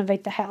to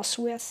renovate the house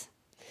with.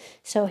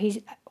 So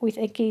we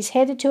think he's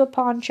headed to a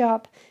pawn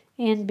shop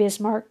in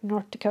Bismarck,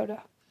 North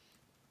Dakota.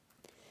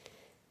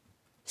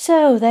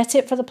 So that's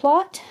it for the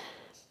plot.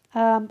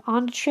 On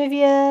to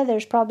trivia.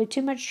 There's probably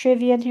too much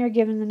trivia in here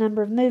given the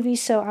number of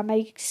movies, so I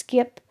may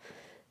skip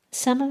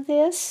some of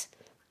this,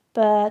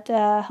 but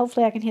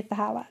hopefully I can hit the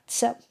highlights.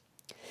 So,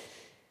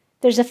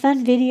 There's a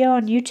fun video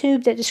on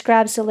YouTube that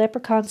describes the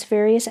Leprechaun's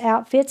various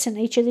outfits in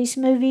each of these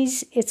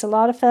movies. It's a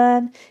lot of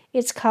fun.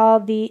 It's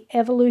called The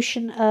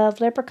Evolution of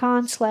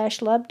Leprechaun /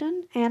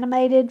 Lubden,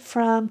 animated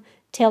from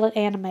Tell It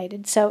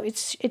Animated. So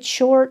it's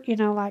short,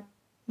 like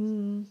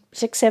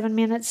 6-7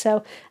 minutes.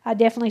 So I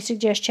definitely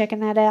suggest checking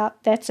that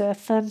out. That's a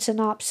fun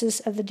synopsis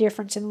of the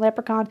difference in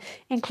Leprechaun,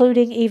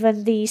 including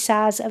even the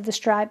size of the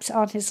stripes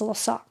on his little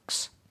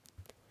socks.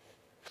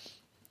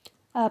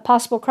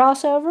 Possible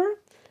crossover.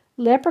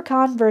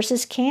 Leprechaun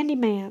versus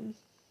Candyman.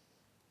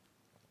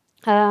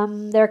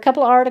 There are a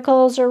couple of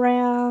articles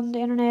around the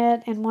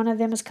internet, and one of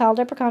them is called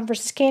Leprechaun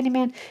versus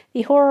Candyman,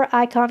 the horror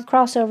icon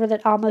crossover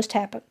that almost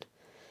happened.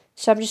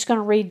 So I'm just going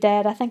to read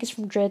that. I think it's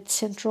from Dread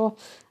Central.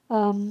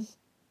 Off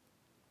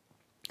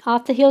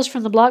the heels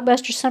from the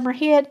blockbuster summer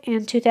hit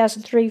in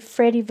 2003,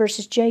 Freddy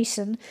vs.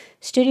 Jason,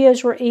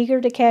 studios were eager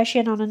to cash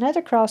in on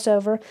another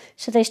crossover,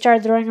 so they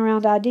started throwing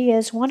around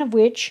ideas, one of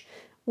which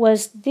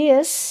was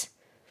this.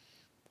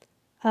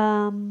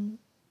 And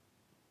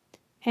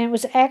it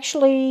was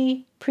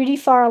actually pretty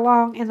far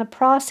along in the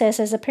process,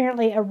 as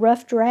apparently a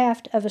rough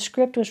draft of a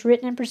script was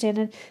written and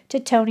presented to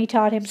Tony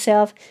Todd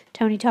himself.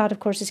 Tony Todd, of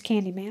course, is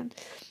Candyman,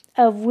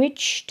 of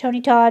which Tony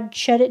Todd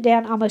shut it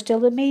down almost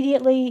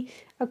immediately,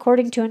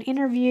 according to an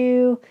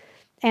interview.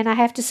 And I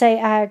have to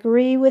say I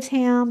agree with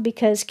him,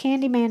 because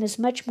Candyman is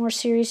much more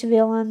serious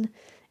villain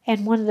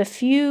and one of the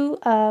few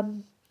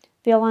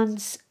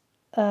villains,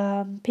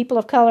 people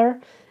of color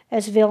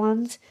as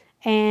villains.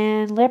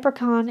 And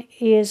Leprechaun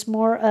is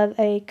more of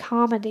a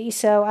comedy,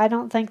 so I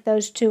don't think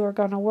those two are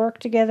going to work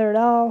together at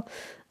all,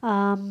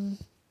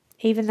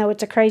 even though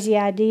it's a crazy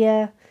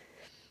idea.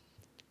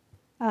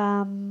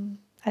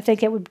 I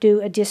think it would do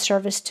a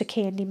disservice to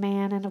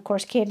Candyman, and of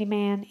course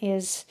Candyman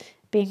is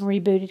being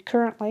rebooted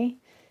currently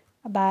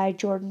by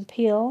Jordan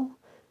Peele.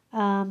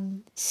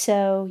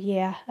 So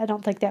yeah, I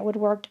don't think that would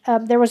work.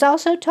 There was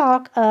also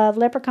talk of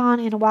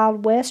Leprechaun in a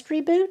Wild West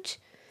reboot,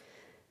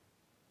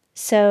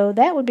 so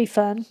that would be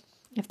fun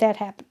if that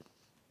happened.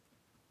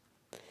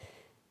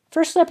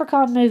 First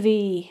Leprechaun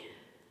movie.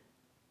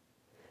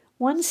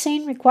 One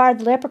scene required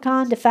the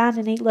Leprechaun to find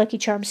and eat Lucky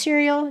Charms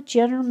cereal.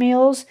 General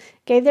Mills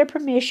gave their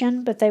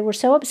permission, but they were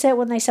so upset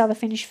when they saw the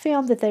finished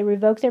film that they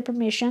revoked their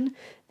permission.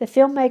 The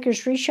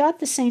filmmakers reshot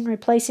the scene,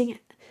 replacing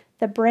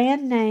the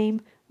brand name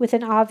with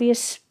an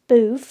obvious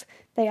spoof.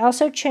 They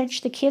also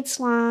changed the kids'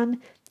 line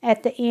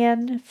at the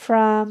end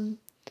from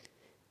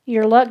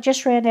 "Your luck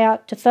just ran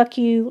out" to "Fuck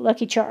you,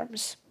 Lucky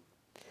Charms."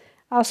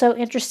 Also,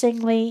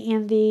 interestingly,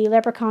 in the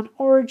Leprechaun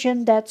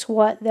origin, that's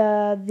what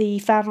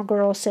the final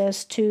girl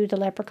says to the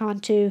Leprechaun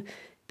 2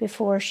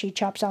 before she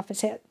chops off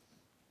his head.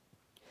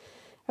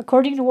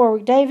 According to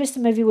Warwick Davis, the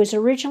movie was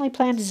originally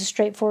planned as a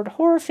straightforward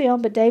horror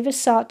film, but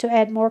Davis sought to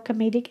add more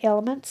comedic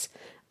elements.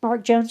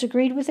 Mark Jones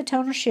agreed with the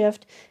tonal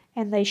shift,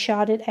 and they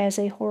shot it as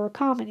a horror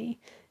comedy.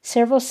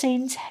 Several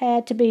scenes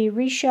had to be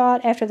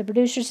reshot after the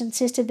producers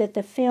insisted that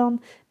the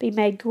film be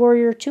made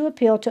gorier to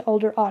appeal to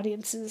older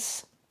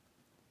audiences.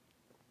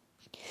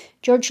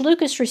 George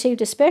Lucas received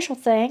a special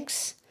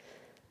thanks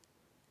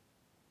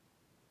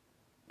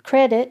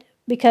credit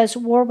because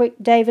Warwick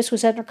Davis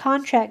was under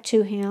contract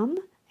to him,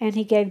 and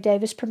he gave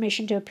Davis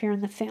permission to appear in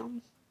the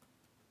film.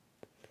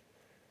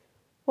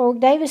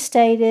 Warwick Davis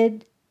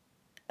stated,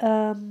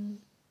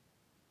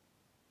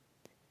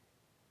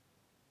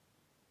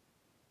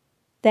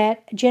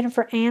 that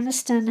Jennifer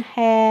Aniston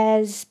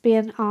has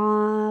been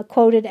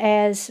quoted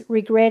as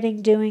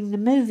regretting doing the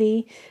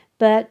movie,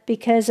 but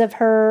because of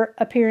her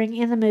appearing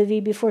in the movie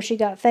before she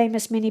got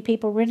famous, many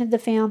people rented the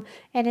film,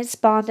 and it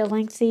spawned a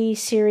lengthy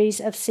series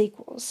of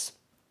sequels.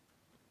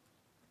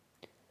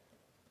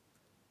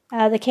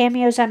 The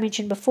cameos I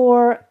mentioned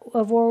before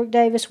of Warwick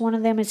Davis, one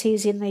of them is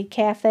he's in the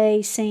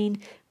cafe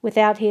scene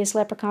without his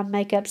leprechaun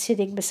makeup,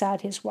 sitting beside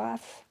his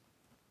wife.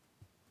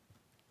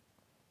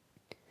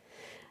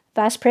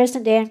 Vice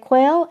President Dan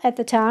Quayle at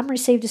the time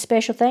received a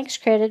special thanks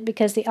credit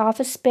because the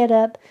office sped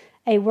up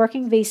a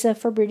working visa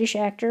for British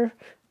actor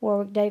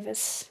Warwick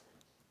Davis.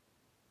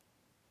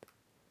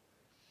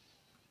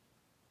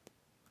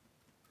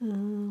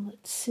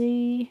 Let's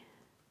see.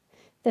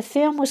 The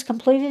film was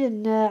completed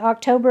in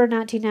October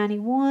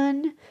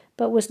 1991,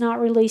 but was not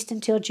released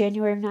until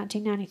January of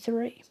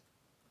 1993.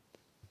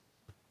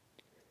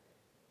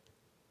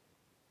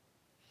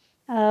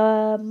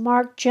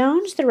 Mark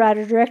Jones, the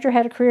writer-director,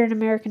 had a career in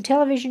American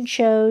television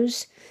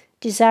shows.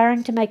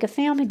 Desiring to make a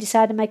film, he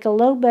decided to make a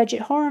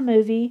low-budget horror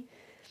movie,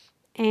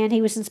 and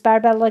he was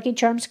inspired by Lucky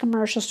Charms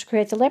commercials to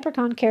create the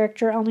Leprechaun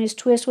character, only his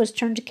twist was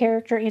turned the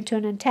character into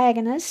an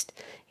antagonist.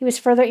 He was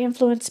further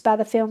influenced by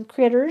the film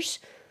Critters,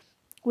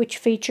 which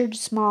featured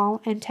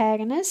small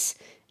antagonists.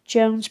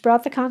 Jones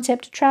brought the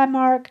concept to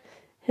Trimark,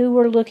 who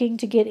were looking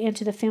to get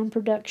into the film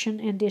production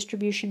and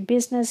distribution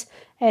business,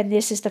 and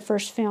this is the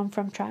first film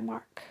from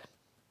Trimark.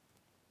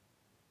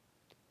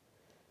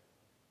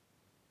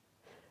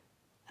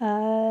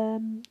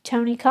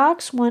 Tony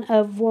Cox, one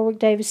of Warwick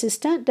Davis's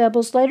stunt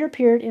doubles, later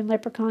appeared in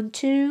Leprechaun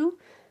 2.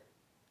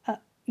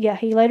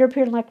 He later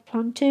appeared in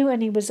Leprechaun 2,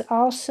 and he was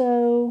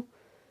also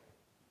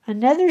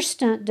Another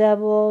stunt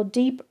double,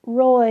 Deep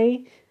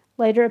Roy,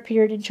 later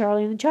appeared in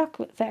Charlie and the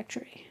Chocolate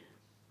Factory.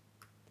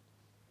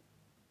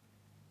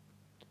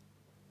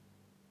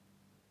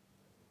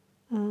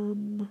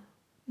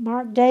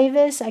 Mark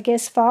Davis, I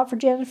guess, fought for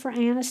Jennifer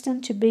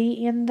Aniston to be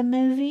in the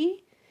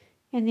movie,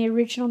 in the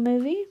original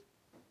movie.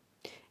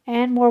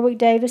 And Warwick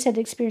Davis had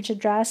experienced a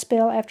dry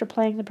spell after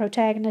playing the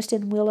protagonist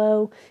in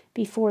Willow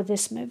before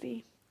this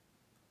movie.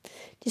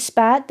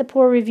 Despite the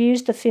poor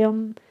reviews, the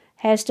film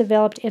has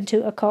developed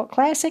into a cult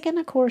classic and,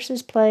 of course,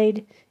 is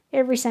played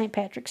every St.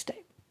 Patrick's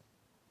Day.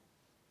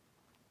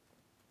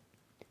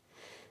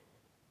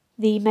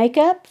 The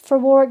makeup for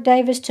Warwick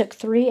Davis took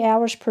 3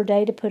 hours per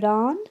day to put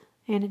on,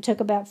 and it took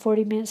about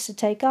 40 minutes to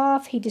take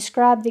off. He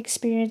described the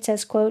experience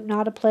as, quote,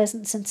 not a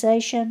pleasant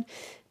sensation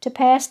to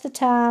pass the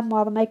time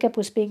while the makeup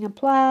was being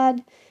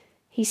applied.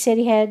 He said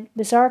he had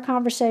bizarre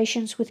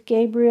conversations with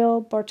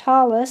Gabriel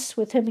Bartalos,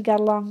 with whom he got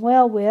along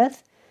well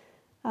with,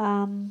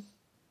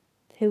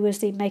 who was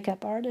the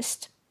makeup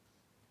artist.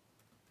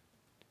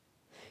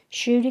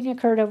 Shooting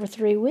occurred over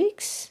 3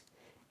 weeks,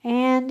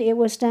 and it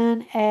was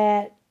done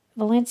at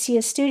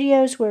Valencia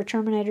Studios, where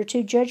Terminator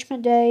 2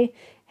 Judgment Day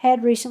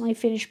had recently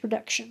finished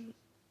production.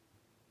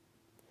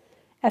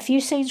 A few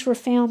scenes were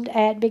filmed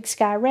at Big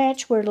Sky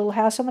Ranch, where Little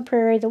House on the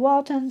Prairie, The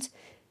Waltons,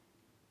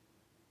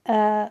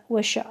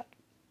 was shot.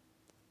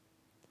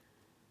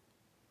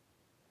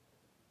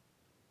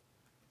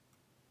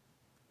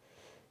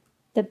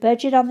 The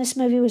budget on this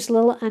movie was a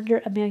little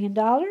under $1 million.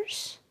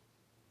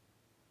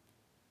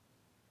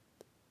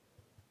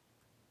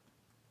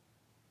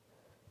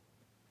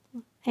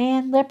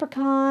 And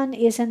Leprechaun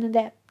is an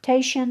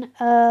adaptation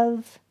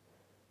of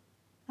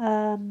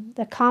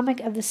the comic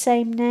of the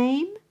same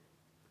name.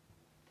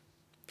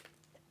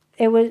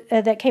 It was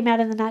that came out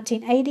in the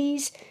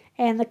 1980s,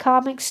 and the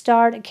comic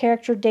starred a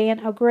character,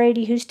 Dan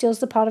O'Grady, who steals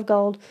the pot of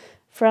gold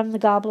from the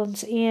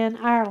goblins in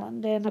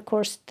Ireland. And, of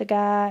course, the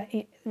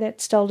guy that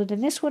stole it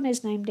in this one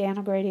is named Dan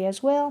O'Grady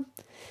as well.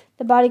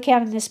 The body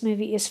count in this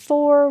movie is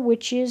 4,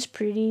 which is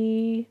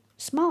pretty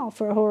small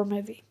for a horror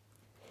movie.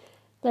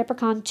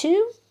 Leprechaun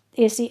 2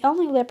 is the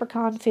only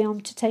Leprechaun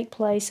film to take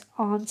place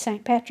on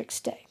St. Patrick's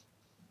Day.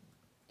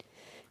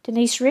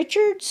 Denise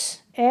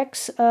Richards,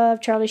 ex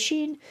of Charlie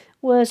Sheen,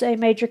 was a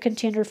major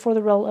contender for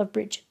the role of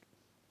Bridget.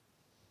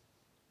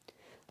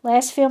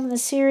 Last film in the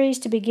series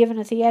to be given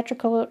a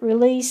theatrical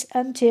release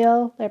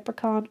until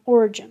Leprechaun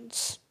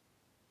Origins.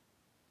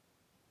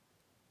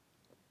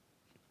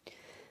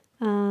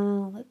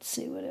 Let's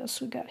see what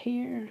else we got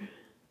here.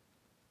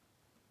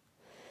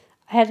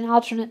 I had an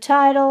alternate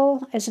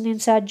title as an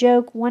inside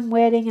joke, One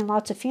Wedding and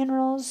Lots of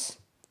Funerals.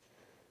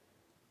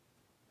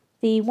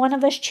 The One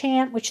of Us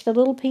chant, which the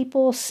little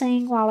people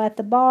sing while at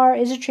the bar,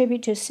 is a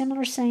tribute to a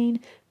similar scene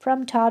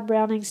from Todd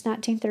Browning's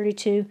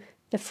 1932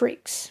 The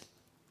Freaks.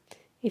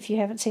 If you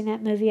haven't seen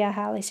that movie, I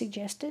highly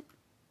suggest it.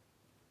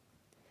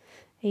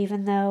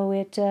 Even though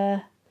it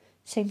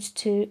seems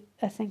to,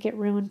 I think it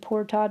ruined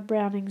poor Todd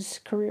Browning's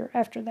career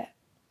after that.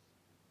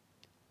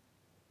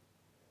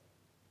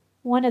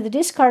 One of the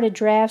discarded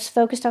drafts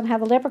focused on how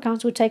the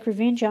Leprechauns would take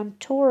revenge on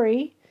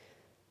Tori,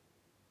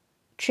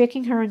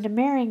 tricking her into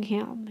marrying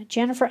him.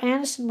 Jennifer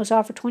Aniston was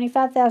offered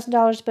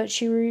 $25,000, but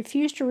she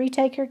refused to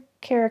retake her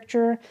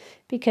character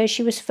because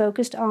she was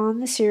focused on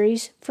the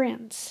series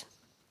Friends.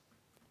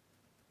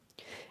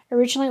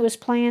 Originally, it was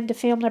planned to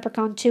film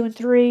Leprechaun 2 and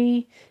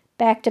 3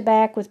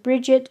 back-to-back with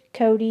Bridget,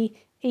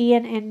 Cody,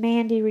 Ian, and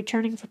Mandy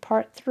returning for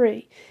Part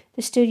 3.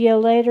 The studio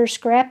later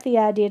scrapped the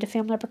idea to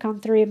film Leprechaun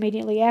 3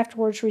 immediately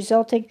afterwards,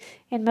 resulting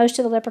in most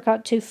of the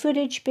Leprechaun 2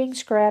 footage being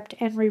scrapped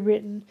and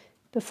rewritten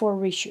before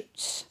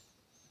reshoots.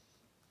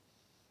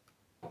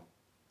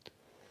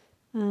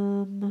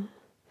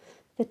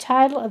 The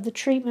title of the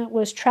treatment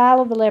was Trial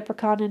of the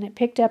Leprechaun, and it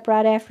picked up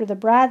right after The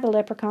Bride of the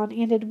Leprechaun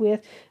ended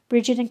with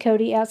Bridget and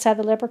Cody outside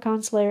the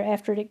Leprechaun's lair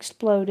after it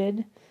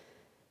exploded.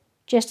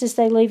 Just as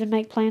they leave and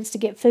make plans to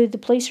get food, the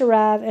police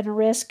arrive and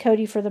arrest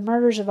Cody for the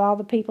murders of all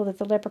the people that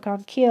the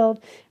Leprechaun killed.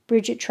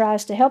 Bridget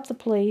tries to help the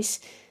police,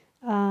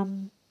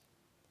 but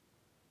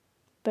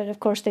of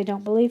course they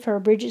don't believe her.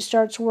 Bridget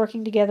starts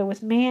working together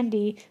with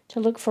Mandy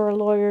to look for a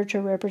lawyer to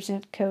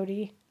represent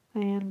Cody,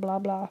 and blah,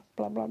 blah,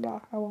 blah, blah,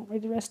 blah. I won't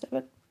read the rest of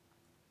it.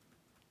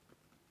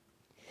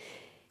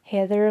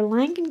 Heather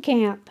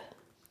Langenkamp,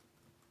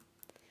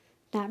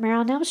 Nightmare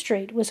on Elm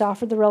Street, was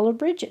offered the role of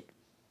Bridget.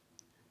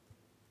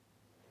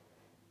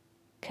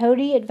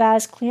 Cody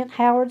advised Clint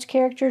Howard's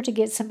character to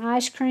get some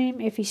ice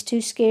cream if he's too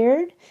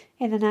scared.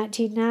 In the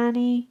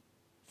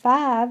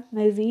 1995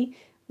 movie,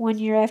 1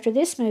 year after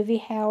this movie,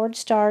 Howard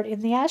starred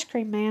in The Ice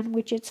Cream Man,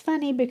 which it's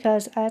funny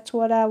because that's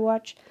what I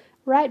watched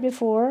right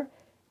before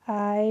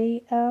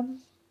I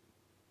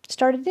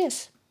started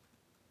this.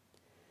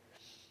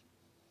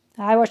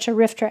 I watched a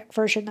riff track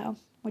version, though,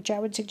 which I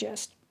would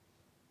suggest.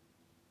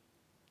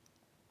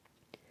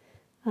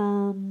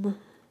 Won't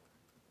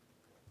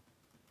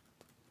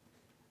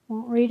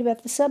read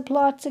about the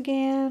subplots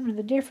again or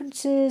the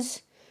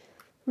differences.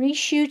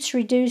 Reshoots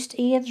reduced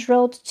Ian's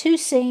role to 2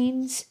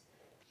 scenes,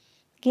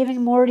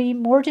 giving Morty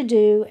more to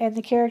do, and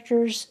the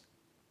characters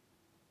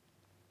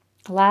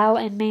Lyle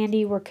and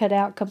Mandy were cut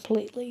out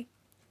completely.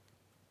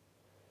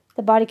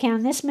 The body count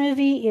in this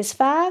movie is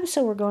 5,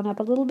 so we're going up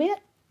a little bit.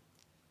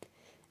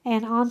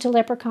 And on to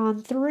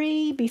Leprechaun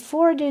 3.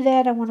 Before I do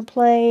that, I want to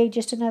play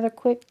just another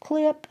quick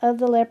clip of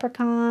the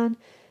Leprechaun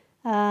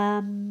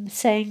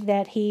saying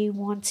that he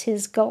wants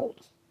his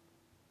gold.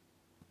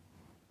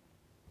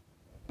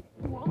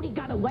 Only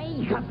got away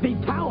because the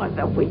powers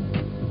are weak.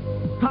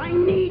 I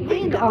need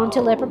the And on to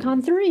gold.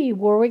 Leprechaun 3.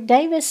 Warwick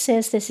Davis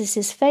says this is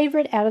his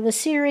favorite out of the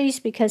series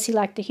because he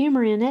liked the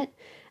humor in it.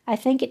 I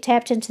think it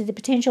tapped into the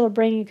potential of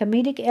bringing a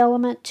comedic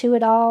element to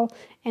it all,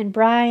 and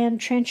Brian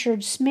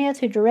Trenchard Smith,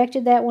 who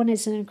directed that one,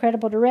 is an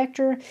incredible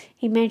director.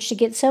 He managed to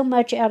get so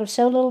much out of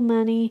so little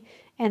money,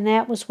 and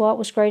that was what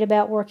was great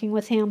about working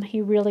with him.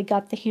 He really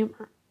got the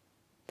humor.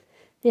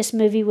 This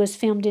movie was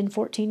filmed in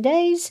 14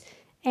 days,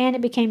 and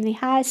it became the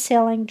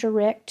highest-selling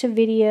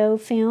direct-to-video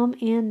film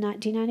in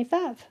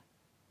 1995.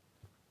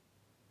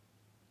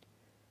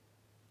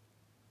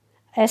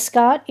 As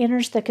Scott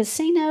enters the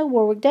casino,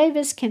 Warwick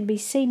Davis can be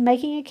seen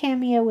making a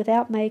cameo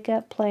without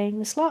makeup, playing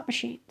the slot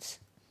machines.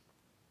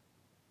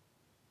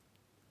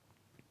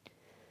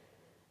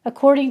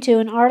 According to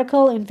an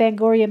article in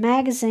Fangoria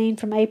magazine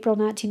from April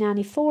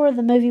 1994,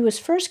 the movie was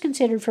first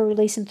considered for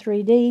release in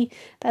 3D.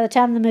 By the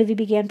time the movie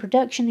began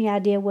production, the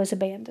idea was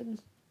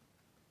abandoned.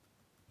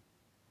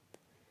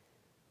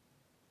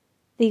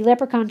 The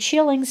Leprechaun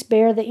shillings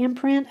bear the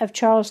imprint of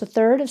Charles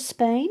III of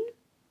Spain.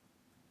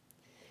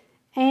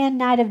 And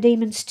Night of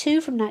Demons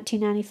 2 from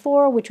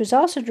 1994, which was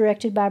also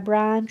directed by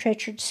Brian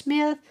Trenchard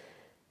Smith,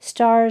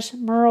 stars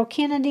Merle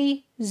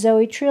Kennedy,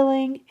 Zoe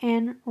Trilling,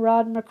 and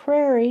Rod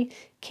McCrary,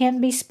 can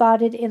be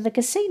spotted in the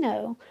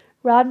casino.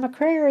 Rod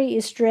McCrary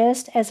is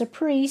dressed as a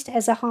priest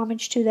as a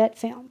homage to that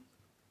film.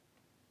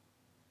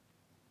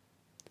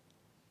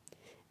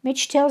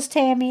 Mitch tells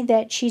Tammy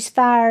that she's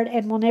fired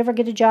and will never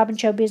get a job in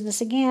show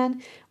business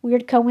again.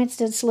 Weird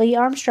coincidence, Lee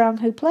Armstrong,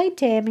 who played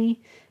Tammy,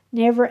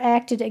 never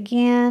acted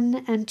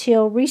again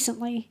until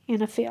recently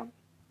in a film.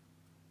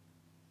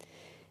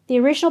 The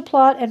original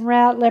plot and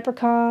route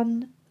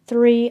Leprechaun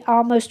 3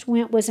 almost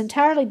went was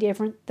entirely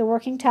different. The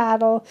working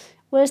title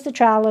was The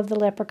Trial of the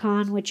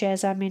Leprechaun, which,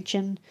 as I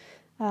mentioned,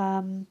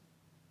 there's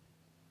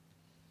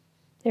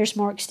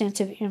more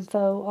extensive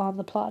info on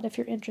the plot if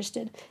you're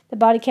interested. The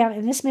body count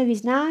in this movie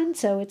is 9,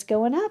 so it's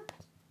going up.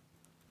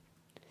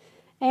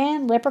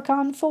 And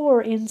Leprechaun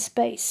 4 in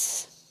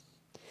space.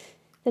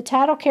 The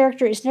title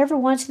character is never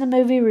once in the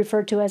movie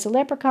referred to as a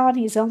leprechaun.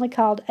 He is only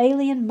called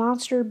alien,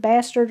 monster,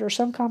 bastard, or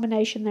some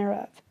combination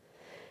thereof.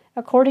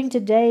 According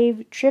to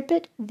Dave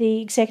Trippett, the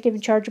executive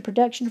in charge of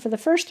production for the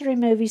first 3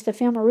 movies, the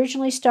film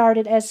originally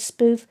started as a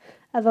spoof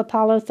of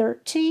Apollo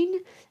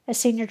 13. A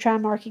senior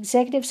Trimark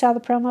executive saw the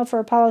promo for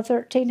Apollo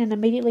 13 and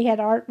immediately had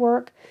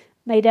artwork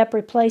made up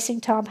replacing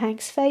Tom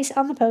Hanks' face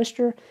on the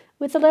poster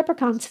with the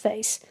leprechaun's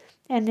face,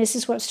 and this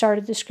is what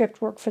started the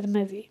script work for the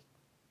movie.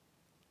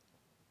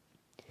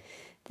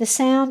 The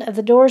sound of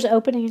the doors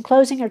opening and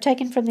closing are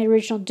taken from the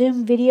original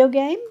Doom video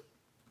game,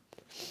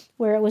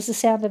 where it was the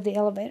sound of the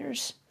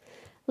elevators.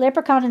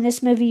 Leprechaun in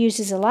this movie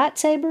uses a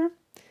lightsaber.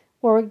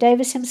 Warwick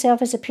Davis himself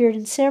has appeared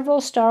in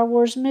several Star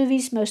Wars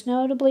movies, most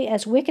notably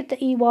as Wicket the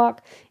Ewok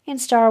in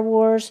Star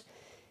Wars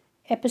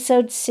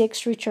Episode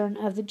 6, Return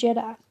of the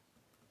Jedi.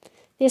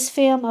 This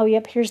film, oh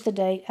yep, here's the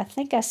date. I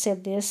think I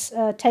said this,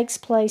 takes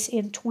place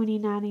in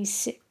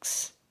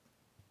 2096.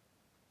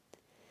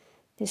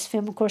 This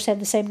film, of course, had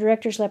the same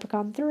director as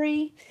Leprechaun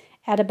 3.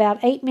 At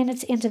about 8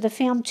 minutes into the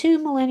film, 2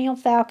 Millennium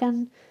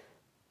Falcon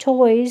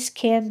toys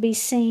can be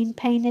seen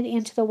painted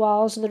into the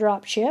walls of the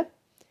dropship.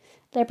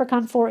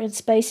 Leprechaun 4 in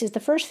Space is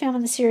the first film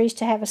in the series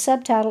to have a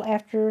subtitle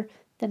after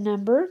the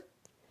number.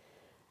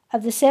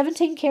 Of the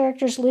 17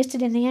 characters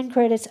listed in the end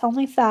credits,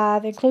 only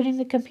 5, including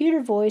the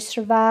computer voice,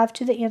 survived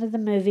to the end of the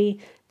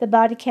movie. The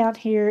body count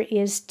here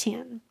is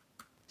 10.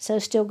 So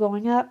still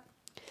going up.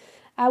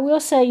 I will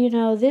say,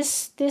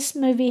 this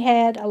movie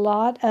had a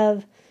lot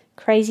of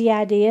crazy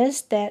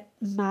ideas that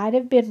might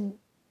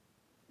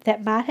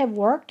have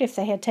worked if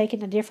they had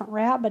taken a different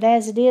route, but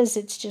as it is,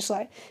 it's just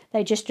like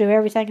they just do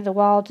everything in the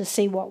wall to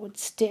see what would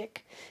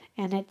stick,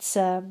 and it's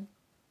not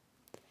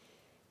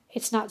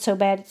so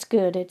bad it's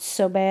good. It's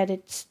so bad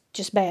it's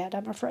just bad,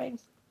 I'm afraid.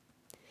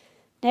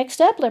 Next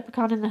up,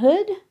 Leprechaun in the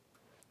Hood.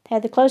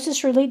 Had the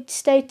closest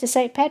release date to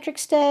St.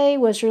 Patrick's Day,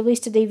 was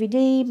released to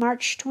DVD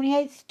March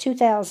 28th,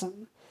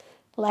 2000.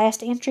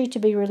 Last entry to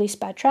be released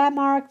by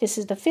Trimark. This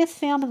is the 5th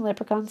film in the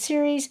Leprechaun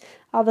series,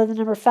 although the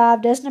number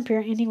 5 doesn't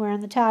appear anywhere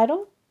in the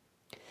title.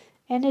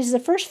 And it is the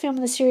first film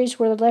in the series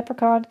where the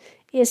leprechaun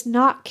is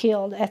not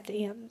killed at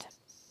the end.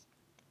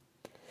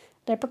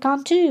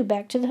 Leprechaun 2,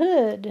 Back to the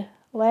Hood.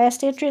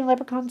 Last entry in the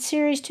Leprechaun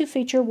series to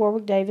feature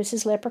Warwick Davis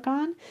as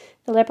Leprechaun.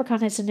 The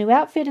leprechaun has a new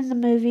outfit in the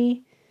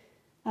movie,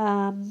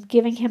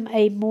 giving him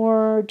a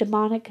more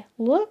demonic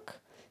look.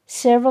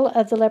 Several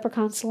of the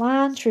leprechaun's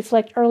lines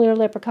reflect earlier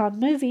leprechaun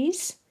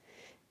movies.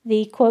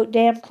 The, quote,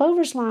 damn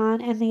clovers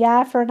line and the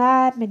eye for an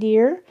eye, my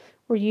dear,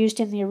 were used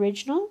in the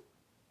original.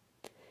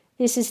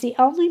 This is the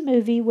only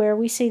movie where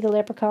we see the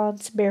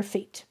leprechaun's bare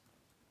feet.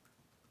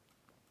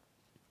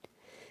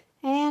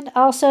 And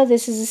also,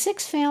 this is the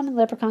sixth film in the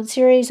Leprechaun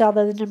series,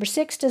 although the number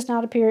 6 does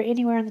not appear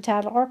anywhere in the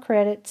title or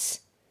credits.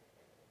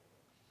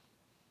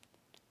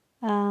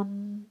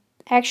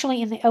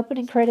 Actually, in the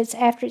opening credits,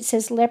 after it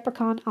says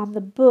Leprechaun on the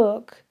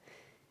book,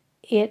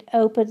 it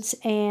opens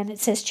and it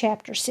says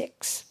Chapter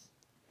 6.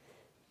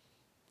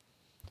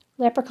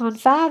 Leprechaun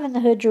 5 and the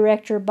Hood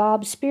director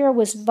Bob Spear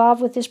was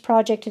involved with this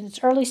project in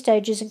its early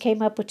stages and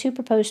came up with 2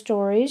 proposed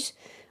stories,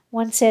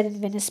 one set in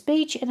Venice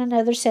Beach and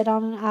another set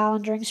on an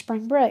island during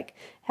spring break.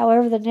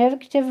 However, the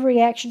negative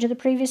reaction to the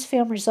previous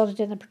film resulted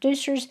in the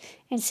producers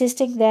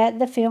insisting that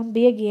the film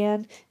be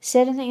again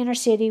set in the inner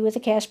city with a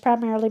cast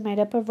primarily made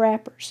up of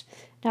rappers.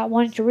 Not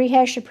wanting to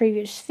rehash the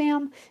previous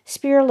film,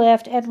 Spear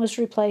left and was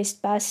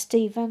replaced by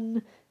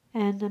Stephen,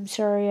 and I'm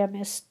sorry I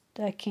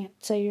can't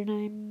say your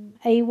name,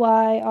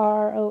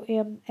 Ayromlooi.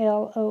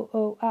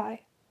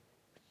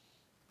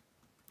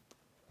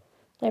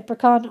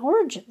 Leprechaun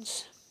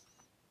Origins.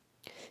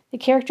 The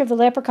character of the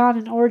leprechaun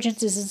in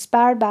Origins is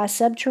inspired by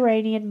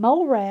subterranean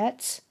mole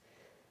rats,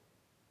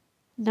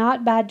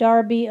 not by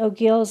Darby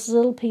O'Gill's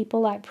little people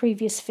like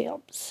previous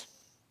films.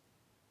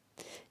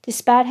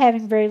 Despite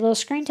having very little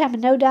screen time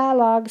and no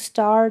dialogue,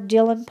 star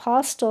Dylan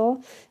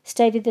Postel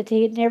stated that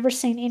he had never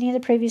seen any of the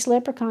previous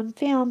Leprechaun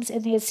films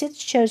and he had since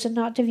chosen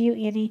not to view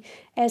any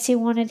as he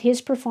wanted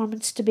his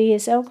performance to be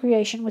his own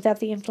creation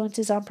without the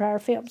influences on prior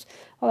films.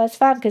 Well, that's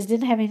fine because it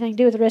didn't have anything to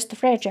do with the rest of the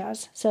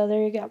franchise, so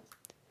there you go.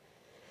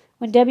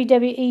 When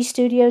WWE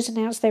Studios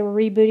announced they were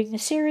rebooting the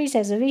series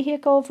as a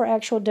vehicle for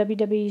actual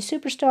WWE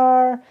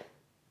superstar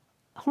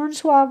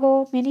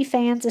Hornswoggle, many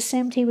fans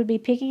assumed he would be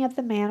picking up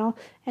the mantle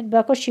and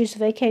buckle shoes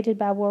vacated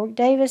by Warwick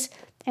Davis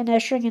and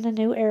ushering in a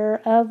new era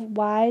of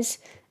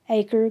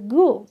Wiseacre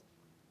Ghoul.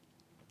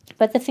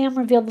 But the film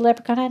revealed the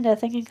leprechaun had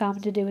nothing in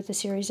common to do with the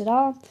series at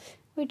all,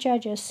 which I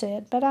just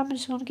said, but I'm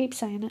just going to keep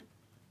saying it.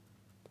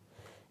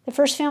 The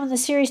first film in the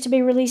series to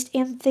be released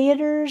in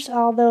theaters,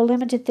 although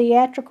limited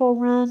theatrical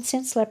run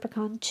since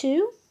Leprechaun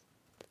 2.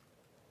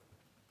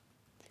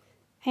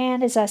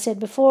 And as I said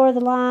before, the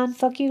line,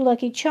 "Fuck you,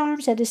 Lucky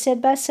Charms," that is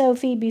said by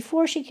Sophie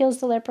before she kills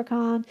the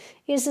leprechaun,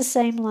 is the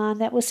same line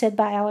that was said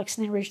by Alex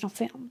in the original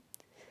film.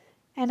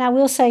 And I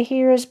will say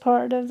here as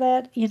part of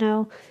that,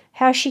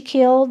 how she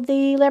killed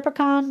the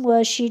leprechaun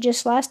was she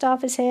just sliced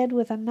off his head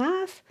with a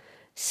knife.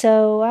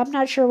 So I'm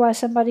not sure why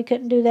somebody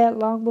couldn't do that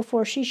long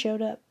before she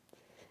showed up.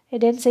 It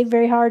didn't seem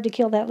very hard to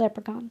kill that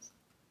leprechaun.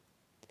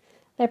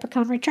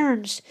 Leprechaun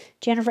Returns.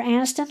 Jennifer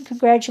Aniston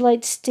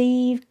congratulates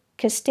Steve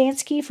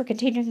Kostanski for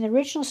continuing the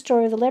original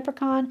story of the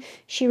leprechaun.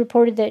 She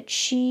reported that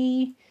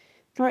she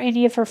nor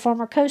any of her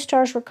former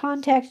co-stars were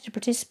contacted to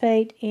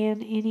participate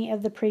in any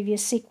of the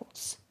previous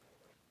sequels.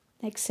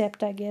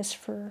 Except, I guess,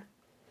 for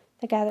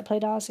the guy that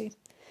played Ozzy.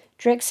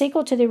 Direct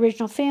sequel to the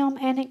original film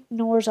and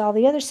ignores all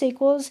the other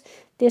sequels.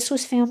 This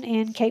was filmed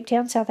in Cape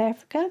Town, South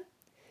Africa.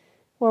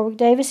 Warwick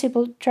Davis, who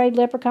portrayed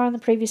Leprechaun in the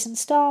previous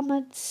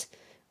installments,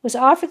 was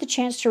offered the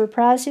chance to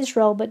reprise his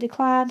role but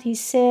declined. He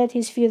said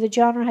his view of the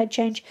genre had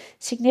changed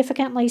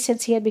significantly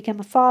since he had become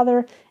a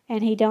father,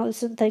 and he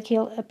doesn't think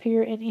he'll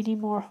appear in any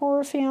more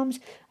horror films,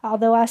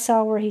 although I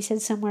saw where he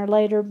said somewhere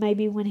later,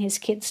 maybe when his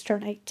kids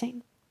turn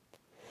 18.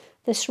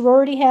 The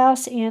sorority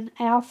house in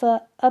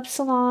Alpha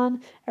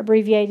Upsilon,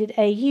 abbreviated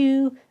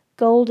AU.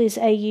 Gold is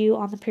AU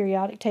on the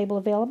periodic table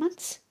of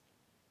elements.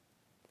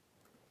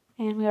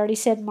 And we already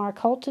said Mark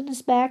Holton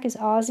is back as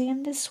Ozzy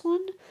in this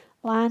one.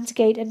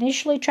 Lionsgate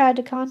initially tried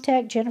to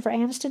contact Jennifer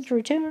Aniston to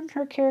return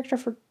her character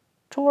for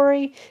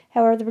Tori.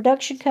 However, the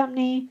production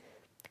company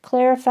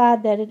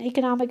clarified that an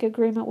economic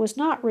agreement was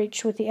not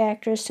reached with the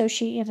actress, so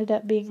she ended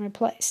up being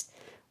replaced.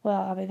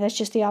 Well, that's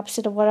just the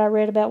opposite of what I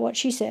read about what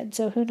she said,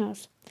 so who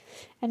knows.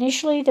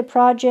 Initially, the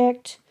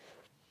project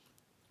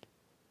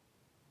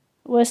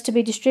was to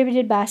be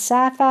distributed by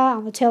Sci-Fi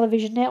on the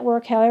television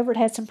network. However, it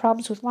had some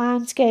problems with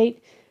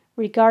Lionsgate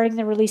regarding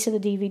the release of the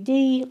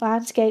DVD.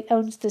 Lionsgate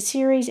owns the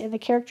series and the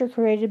character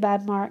created by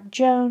Mark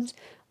Jones,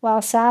 while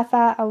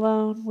Sci-Fi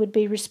alone would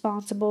be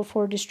responsible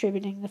for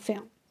distributing the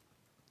film.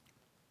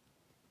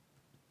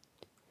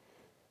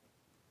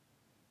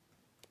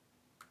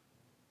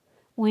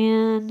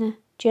 When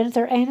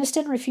Jennifer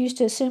Aniston refused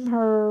to assume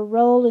her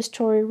role as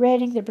Tori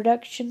Redding, the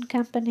production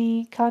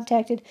company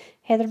contacted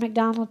Heather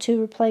McDonald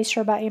to replace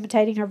her by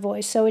imitating her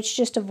voice. So it's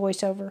just a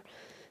voiceover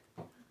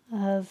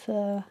of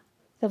the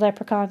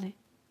leprechaun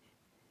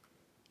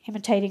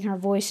imitating her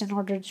voice in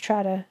order to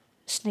try to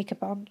sneak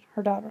up on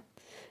her daughter.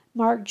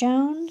 Mark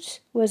Jones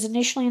was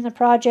initially in the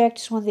project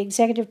as one of the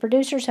executive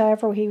producers.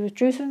 However, he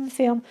withdrew from the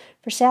film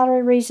for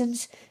salary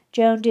reasons.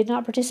 Jones did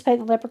not participate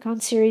in the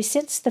Leprechaun series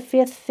since the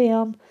 5th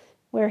film,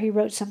 where he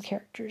wrote some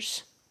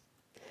characters.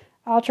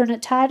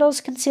 Alternate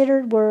titles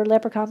considered were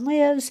Leprechaun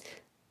Lives,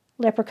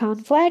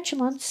 Leprechaun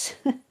Flatulence,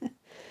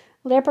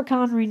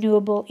 Leprechaun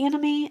Renewable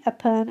Enemy, a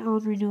pun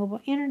on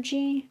renewable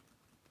energy.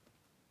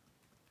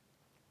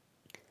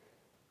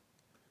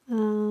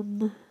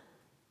 Lyndon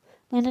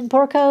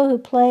Porco, who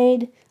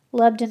played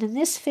Lubden in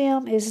this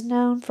film, is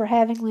known for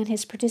having lent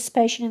his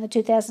participation in the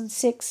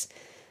 2006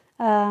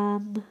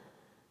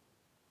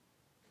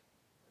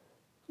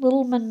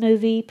 Littleman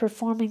movie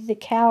performing the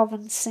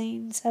Calvin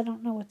scenes. I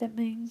don't know what that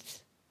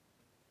means.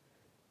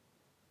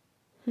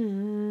 I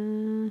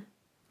don't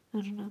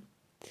know.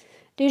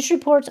 News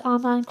reports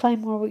online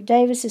claim Warwick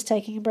Davis is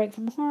taking a break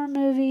from horror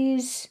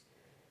movies.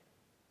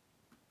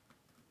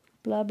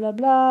 Blah, blah,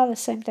 blah. The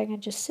same thing I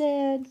just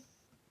said.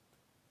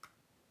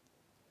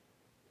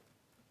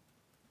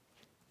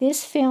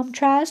 This film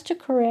tries to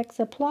correct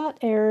the plot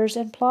errors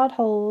and plot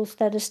holes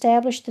that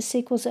established the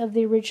sequels of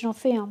the original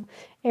film.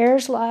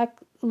 Errors like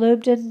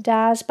Lubden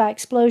dies by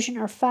explosion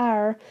or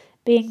fire,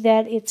 being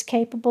that it's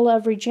capable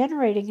of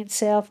regenerating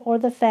itself, or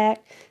the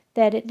fact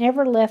that it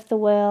never left the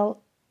well,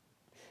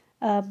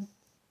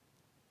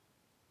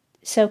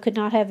 so could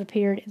not have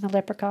appeared in the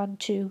Leprechaun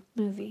 2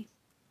 movie.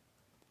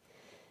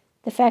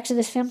 The facts of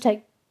this film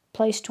take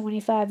place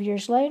 25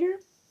 years later.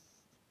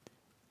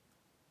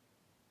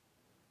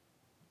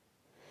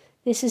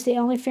 This is the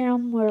only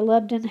film where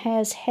Lubden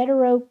has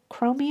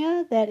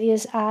heterochromia, that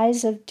is,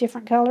 eyes of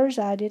different colors.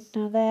 I didn't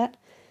know that.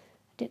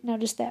 I didn't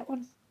notice that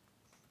one.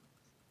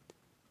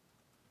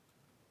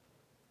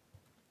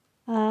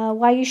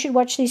 Why you should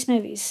watch these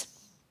movies.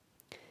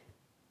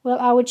 Well,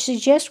 I would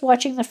suggest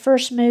watching the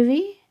first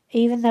movie,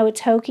 even though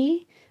it's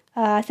hokey.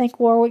 I think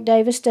Warwick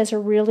Davis does a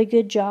really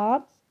good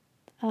job.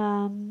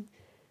 I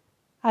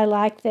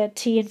like that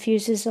he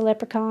infuses the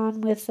Leprechaun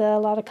with a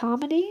lot of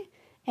comedy.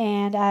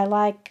 And I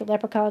like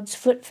Leprechaun's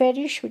foot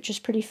fetish, which is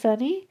pretty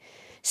funny.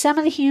 Some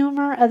of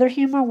the other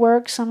humor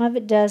works, some of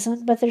it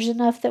doesn't, but there's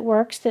enough that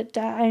works that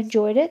I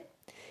enjoyed it.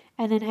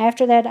 And then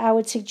after that, I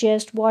would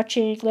suggest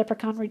watching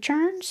Leprechaun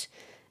Returns,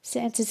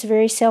 since it's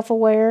very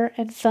self-aware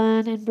and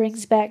fun and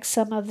brings back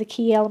some of the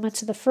key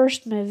elements of the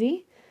first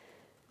movie.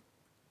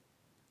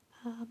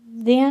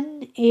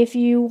 Then, if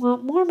you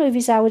want more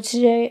movies, I would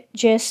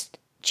suggest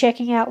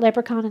checking out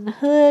Leprechaun in the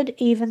Hood,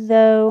 even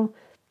though,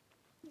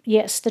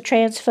 yes, the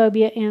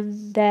transphobia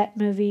in that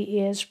movie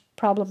is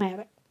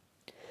problematic.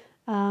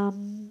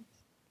 Again,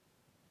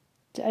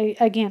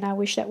 I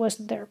wish that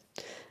wasn't there.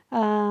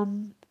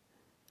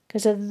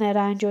 Because other than that,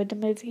 I enjoyed the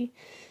movie.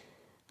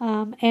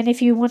 And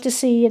if you want to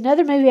see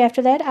another movie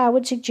after that, I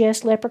would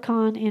suggest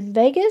Leprechaun in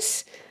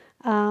Vegas.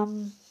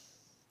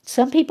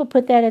 Some people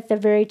put that at the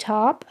very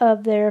top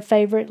of their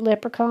favorite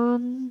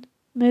Leprechaun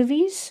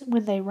movies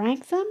when they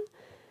rank them.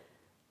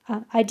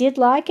 I did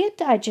like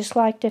it. I just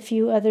liked a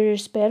few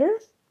others better.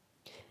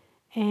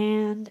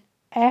 And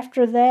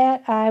after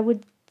that, I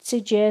would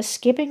suggest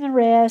skipping the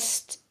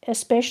rest,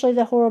 especially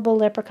the horrible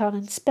Leprechaun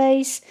in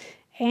Space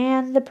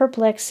and the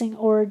perplexing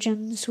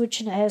Origins, which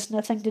has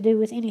nothing to do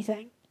with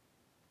anything.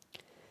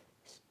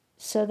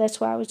 So that's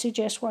why I would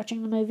suggest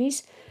watching the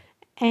movies,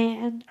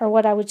 or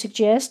what I would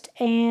suggest.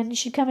 And it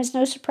should come as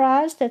no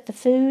surprise that the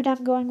food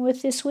I'm going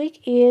with this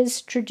week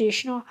is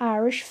traditional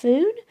Irish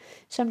food.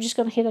 So I'm just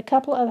going to hit a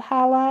couple of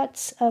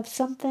highlights of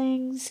some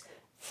things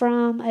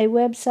from a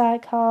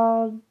website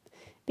called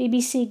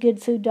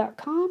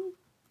bbcgoodfood.com,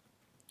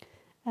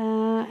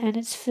 and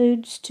it's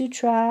foods to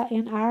try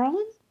in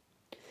Ireland.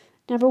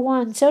 Number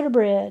 1, soda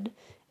bread.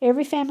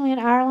 Every family in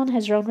Ireland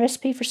has their own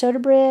recipe for soda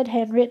bread,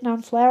 handwritten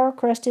on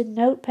flour-crusted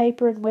note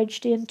paper and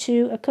wedged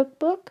into a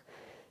cookbook.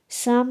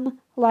 Some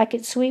like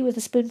it sweet with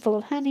a spoonful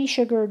of honey,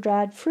 sugar, or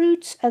dried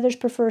fruits. Others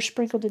prefer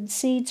sprinkled in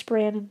seeds,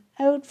 bran, and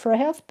oat for a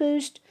health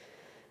boost,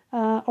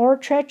 or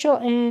treacle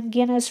and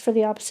Guinness for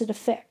the opposite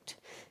effect.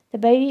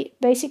 The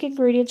basic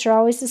ingredients are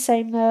always the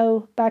same,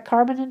 though.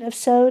 Bicarbonate of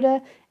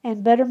soda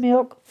and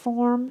buttermilk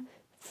form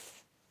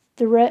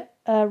the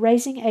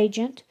raising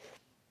agent,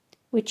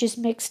 which is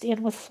mixed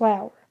in with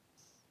flour.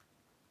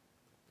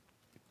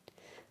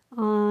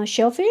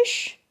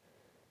 Shellfish.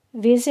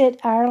 Visit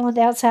Ireland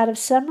outside of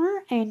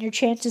summer, and your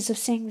chances of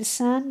seeing the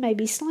sun may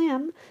be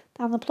slim.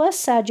 On the plus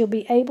side, you'll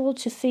be able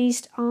to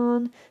feast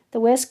on the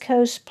West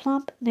Coast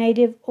plump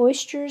native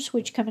oysters,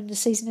 which come into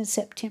season in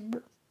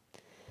September.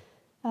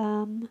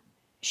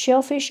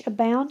 Shellfish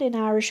abound in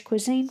Irish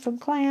cuisine, from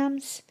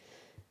clams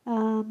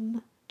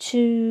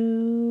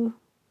to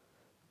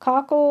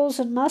cockles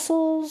and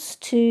mussels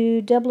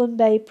to Dublin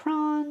Bay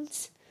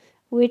prawns,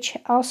 which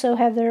also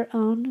have their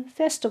own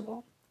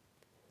festival.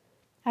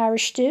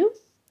 Irish stew.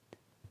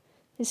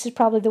 This is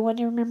probably the one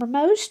you remember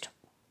most.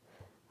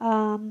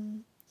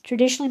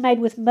 Traditionally made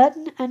with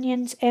mutton,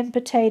 onions, and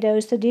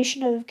potatoes, the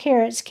addition of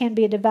carrots can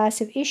be a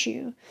divisive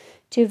issue.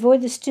 To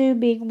avoid the stew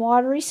being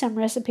watery, some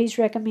recipes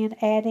recommend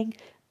adding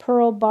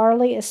pearl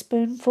barley, a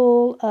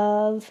spoonful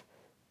of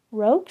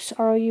roux,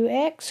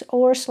 R-O-U-X,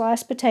 or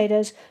sliced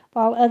potatoes,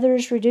 while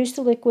others reduce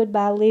the liquid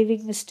by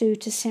leaving the stew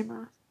to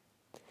simmer.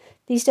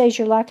 These days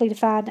you're likely to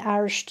find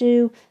Irish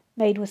stew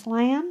made with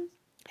lamb,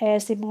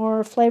 as the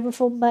more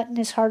flavorful mutton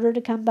is harder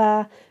to come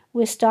by,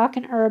 with stock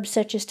and herbs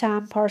such as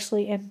thyme,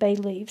 parsley, and bay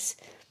leaves,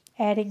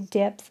 adding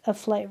depth of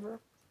flavor.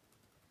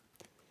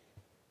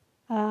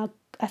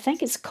 I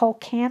think it's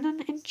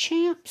Colcannon and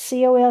Champ,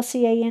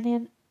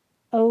 Colcannon.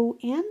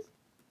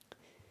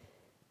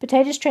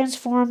 Potatoes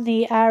transformed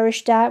the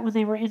Irish diet when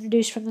they were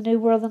introduced from the New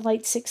World in the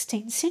late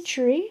 16th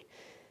century.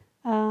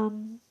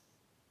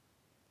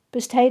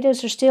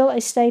 Potatoes are still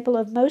a staple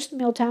of most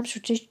mealtimes,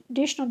 with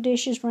traditional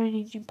dishes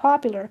ranging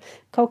popular.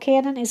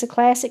 Colcannon is a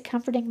classic,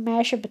 comforting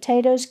mash of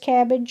potatoes,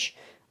 cabbage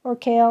or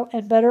kale,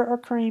 and butter or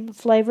cream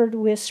flavored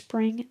with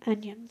spring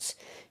onions.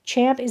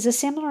 Champ is a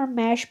similar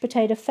mashed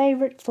potato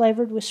favorite,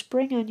 flavored with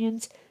spring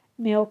onions,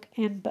 milk,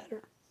 and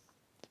butter.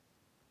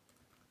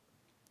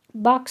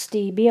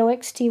 Boxty,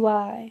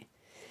 B-O-X-T-Y.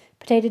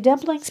 Potato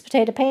dumplings,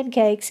 potato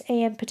pancakes,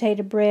 and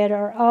potato bread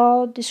are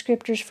all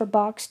descriptors for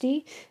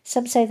boxty.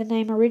 Some say the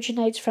name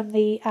originates from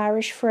the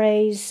Irish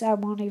phrase, I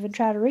won't even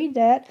try to read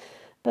that,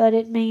 but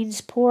it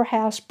means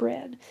poorhouse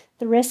bread.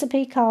 The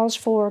recipe calls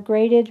for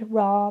grated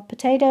raw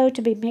potato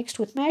to be mixed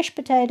with mashed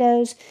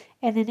potatoes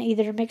and then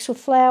either mixed with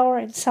flour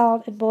and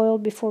salt and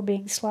boiled before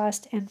being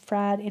sliced and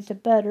fried into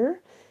butter,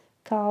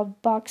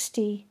 called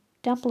boxty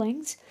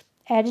dumplings,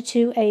 added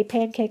to a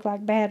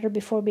pancake-like batter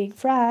before being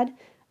fried,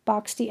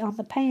 boxty on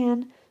the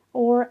pan,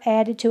 or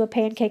added to a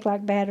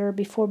pancake-like batter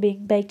before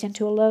being baked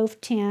into a loaf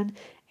tin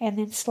and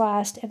then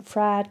sliced and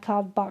fried,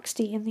 called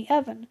boxty in the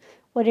oven.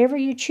 Whatever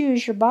you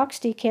choose, your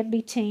boxty can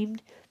be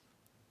teamed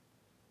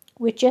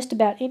with just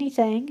about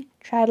anything,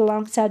 tried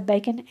alongside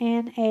bacon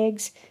and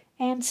eggs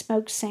and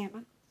smoked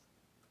salmon.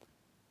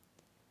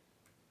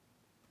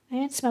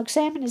 And smoked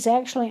salmon is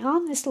actually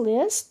on this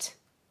list.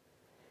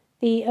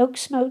 The oak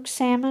smoked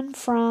salmon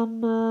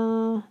from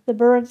the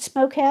Burren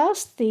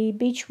Smokehouse, the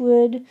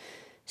Beechwood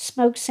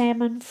smoked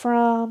salmon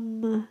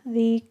from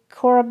the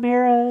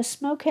Coromera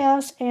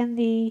Smokehouse, and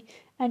the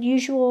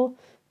unusual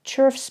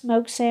turf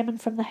smoked salmon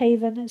from the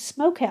Haven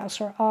Smokehouse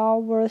are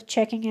all worth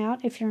checking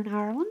out if you're in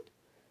Ireland.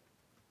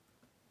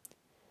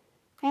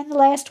 And the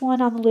last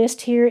one on the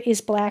list here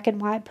is black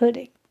and white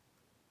pudding.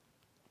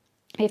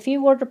 If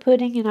you order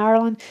pudding in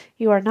Ireland,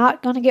 you are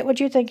not going to get what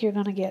you think you're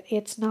going to get.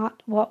 It's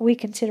not what we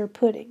consider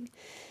pudding.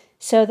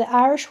 So the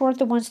Irish weren't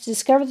the ones to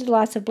discover the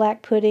delights of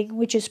black pudding,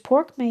 which is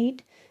pork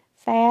meat,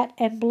 fat,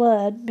 and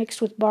blood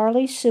mixed with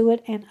barley,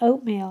 suet, and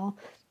oatmeal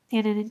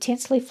in an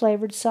intensely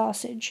flavored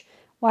sausage.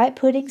 White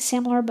pudding,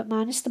 similar but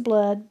minus the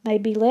blood, may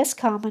be less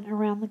common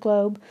around the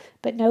globe,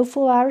 but no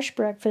full Irish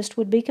breakfast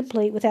would be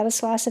complete without a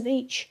slice of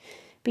each.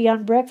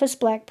 Beyond breakfast,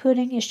 black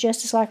pudding is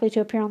just as likely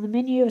to appear on the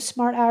menu of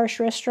smart Irish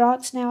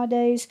restaurants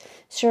nowadays,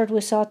 served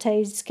with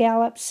sautéed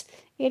scallops,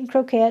 in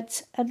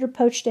croquettes, under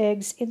poached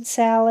eggs, in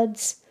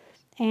salads,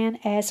 and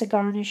as a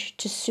garnish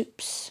to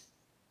soups.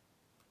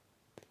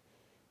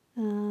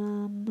 I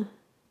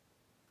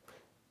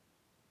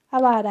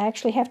lied. I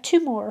actually have two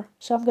more,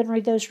 so I'm going to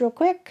read those real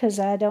quick because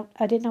I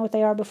didn't know what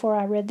they are before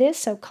I read this.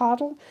 So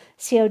coddle,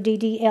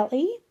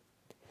 C-O-D-D-L-E.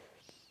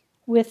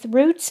 With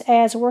roots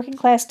as a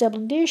working-class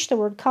Dublin dish, the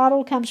word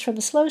coddle comes from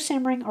the slow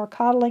simmering or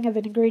coddling of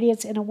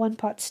ingredients in a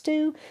one-pot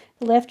stew.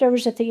 The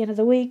leftovers at the end of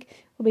the week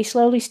will be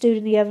slowly stewed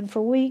in the oven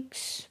for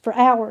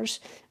hours,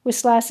 with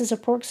slices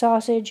of pork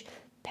sausage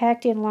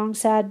packed in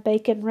alongside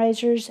bacon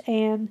razors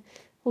and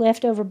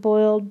leftover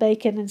boiled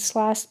bacon and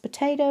sliced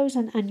potatoes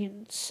and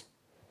onions.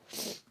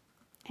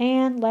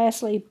 And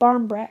lastly,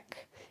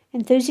 barmbrack.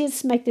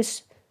 Enthusiasts make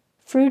this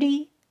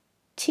fruity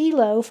tea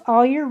loaf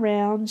all year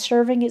round,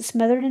 serving it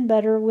smothered in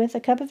butter with a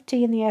cup of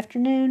tea in the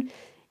afternoon.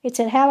 It's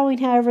at Halloween,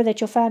 however,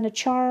 that you'll find a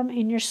charm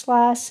in your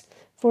slice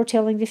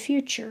foretelling the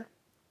future.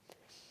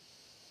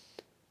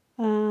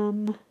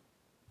 A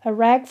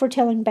rag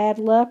foretelling bad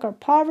luck or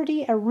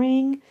poverty, a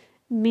ring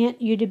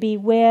meant you to be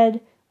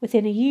wed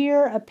within a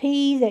year, a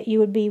pea that you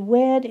would be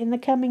wed in the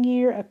coming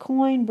year, a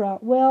coin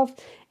brought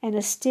wealth, and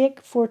a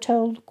stick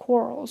foretold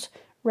quarrels.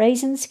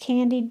 Raisins,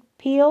 candied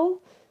peel,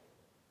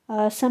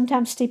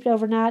 sometimes steeped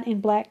overnight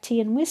in black tea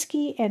and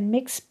whiskey, and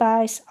mixed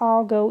spice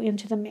all go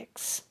into the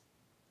mix.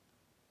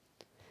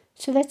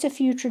 So that's a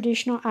few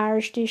traditional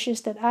Irish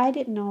dishes that I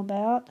didn't know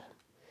about.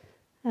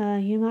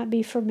 You might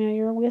be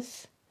familiar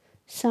with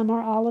some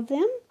or all of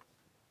them.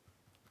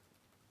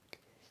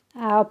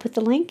 I'll put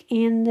the link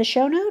in the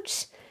show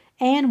notes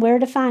and where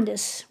to find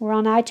us. We're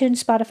on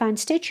iTunes, Spotify, and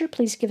Stitcher.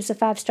 Please give us a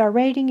 5-star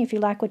rating if you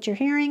like what you're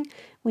hearing.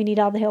 We need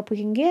all the help we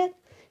can get.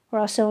 We're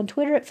also on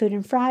Twitter at Food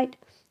and Fright.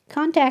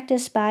 Contact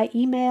us by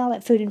email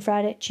at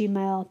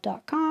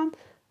foodandfright@gmail.com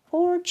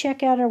or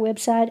check out our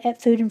website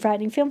at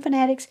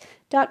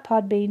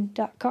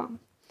foodandfrighteningfilmfanatics.podbean.com.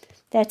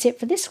 That's it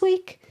for this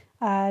week.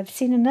 I've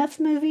seen enough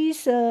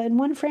movies in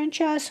one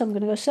franchise, so I'm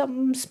going to go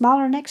something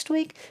smaller next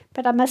week.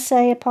 But I must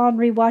say, upon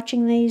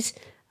rewatching these,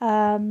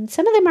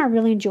 some of them I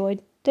really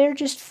enjoyed. They're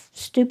just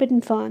stupid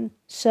and fun.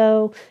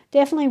 So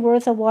definitely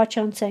worth a watch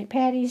on St.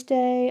 Patty's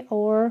Day,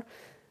 or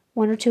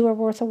one or two are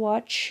worth a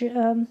watch,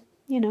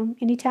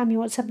 anytime you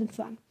want something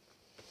fun.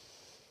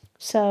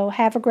 So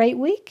have a great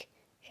week,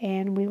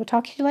 and we will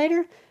talk to you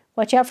later.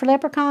 Watch out for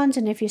leprechauns,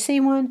 and if you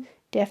see one,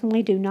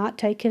 definitely do not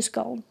take his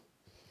gold.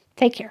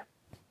 Take care.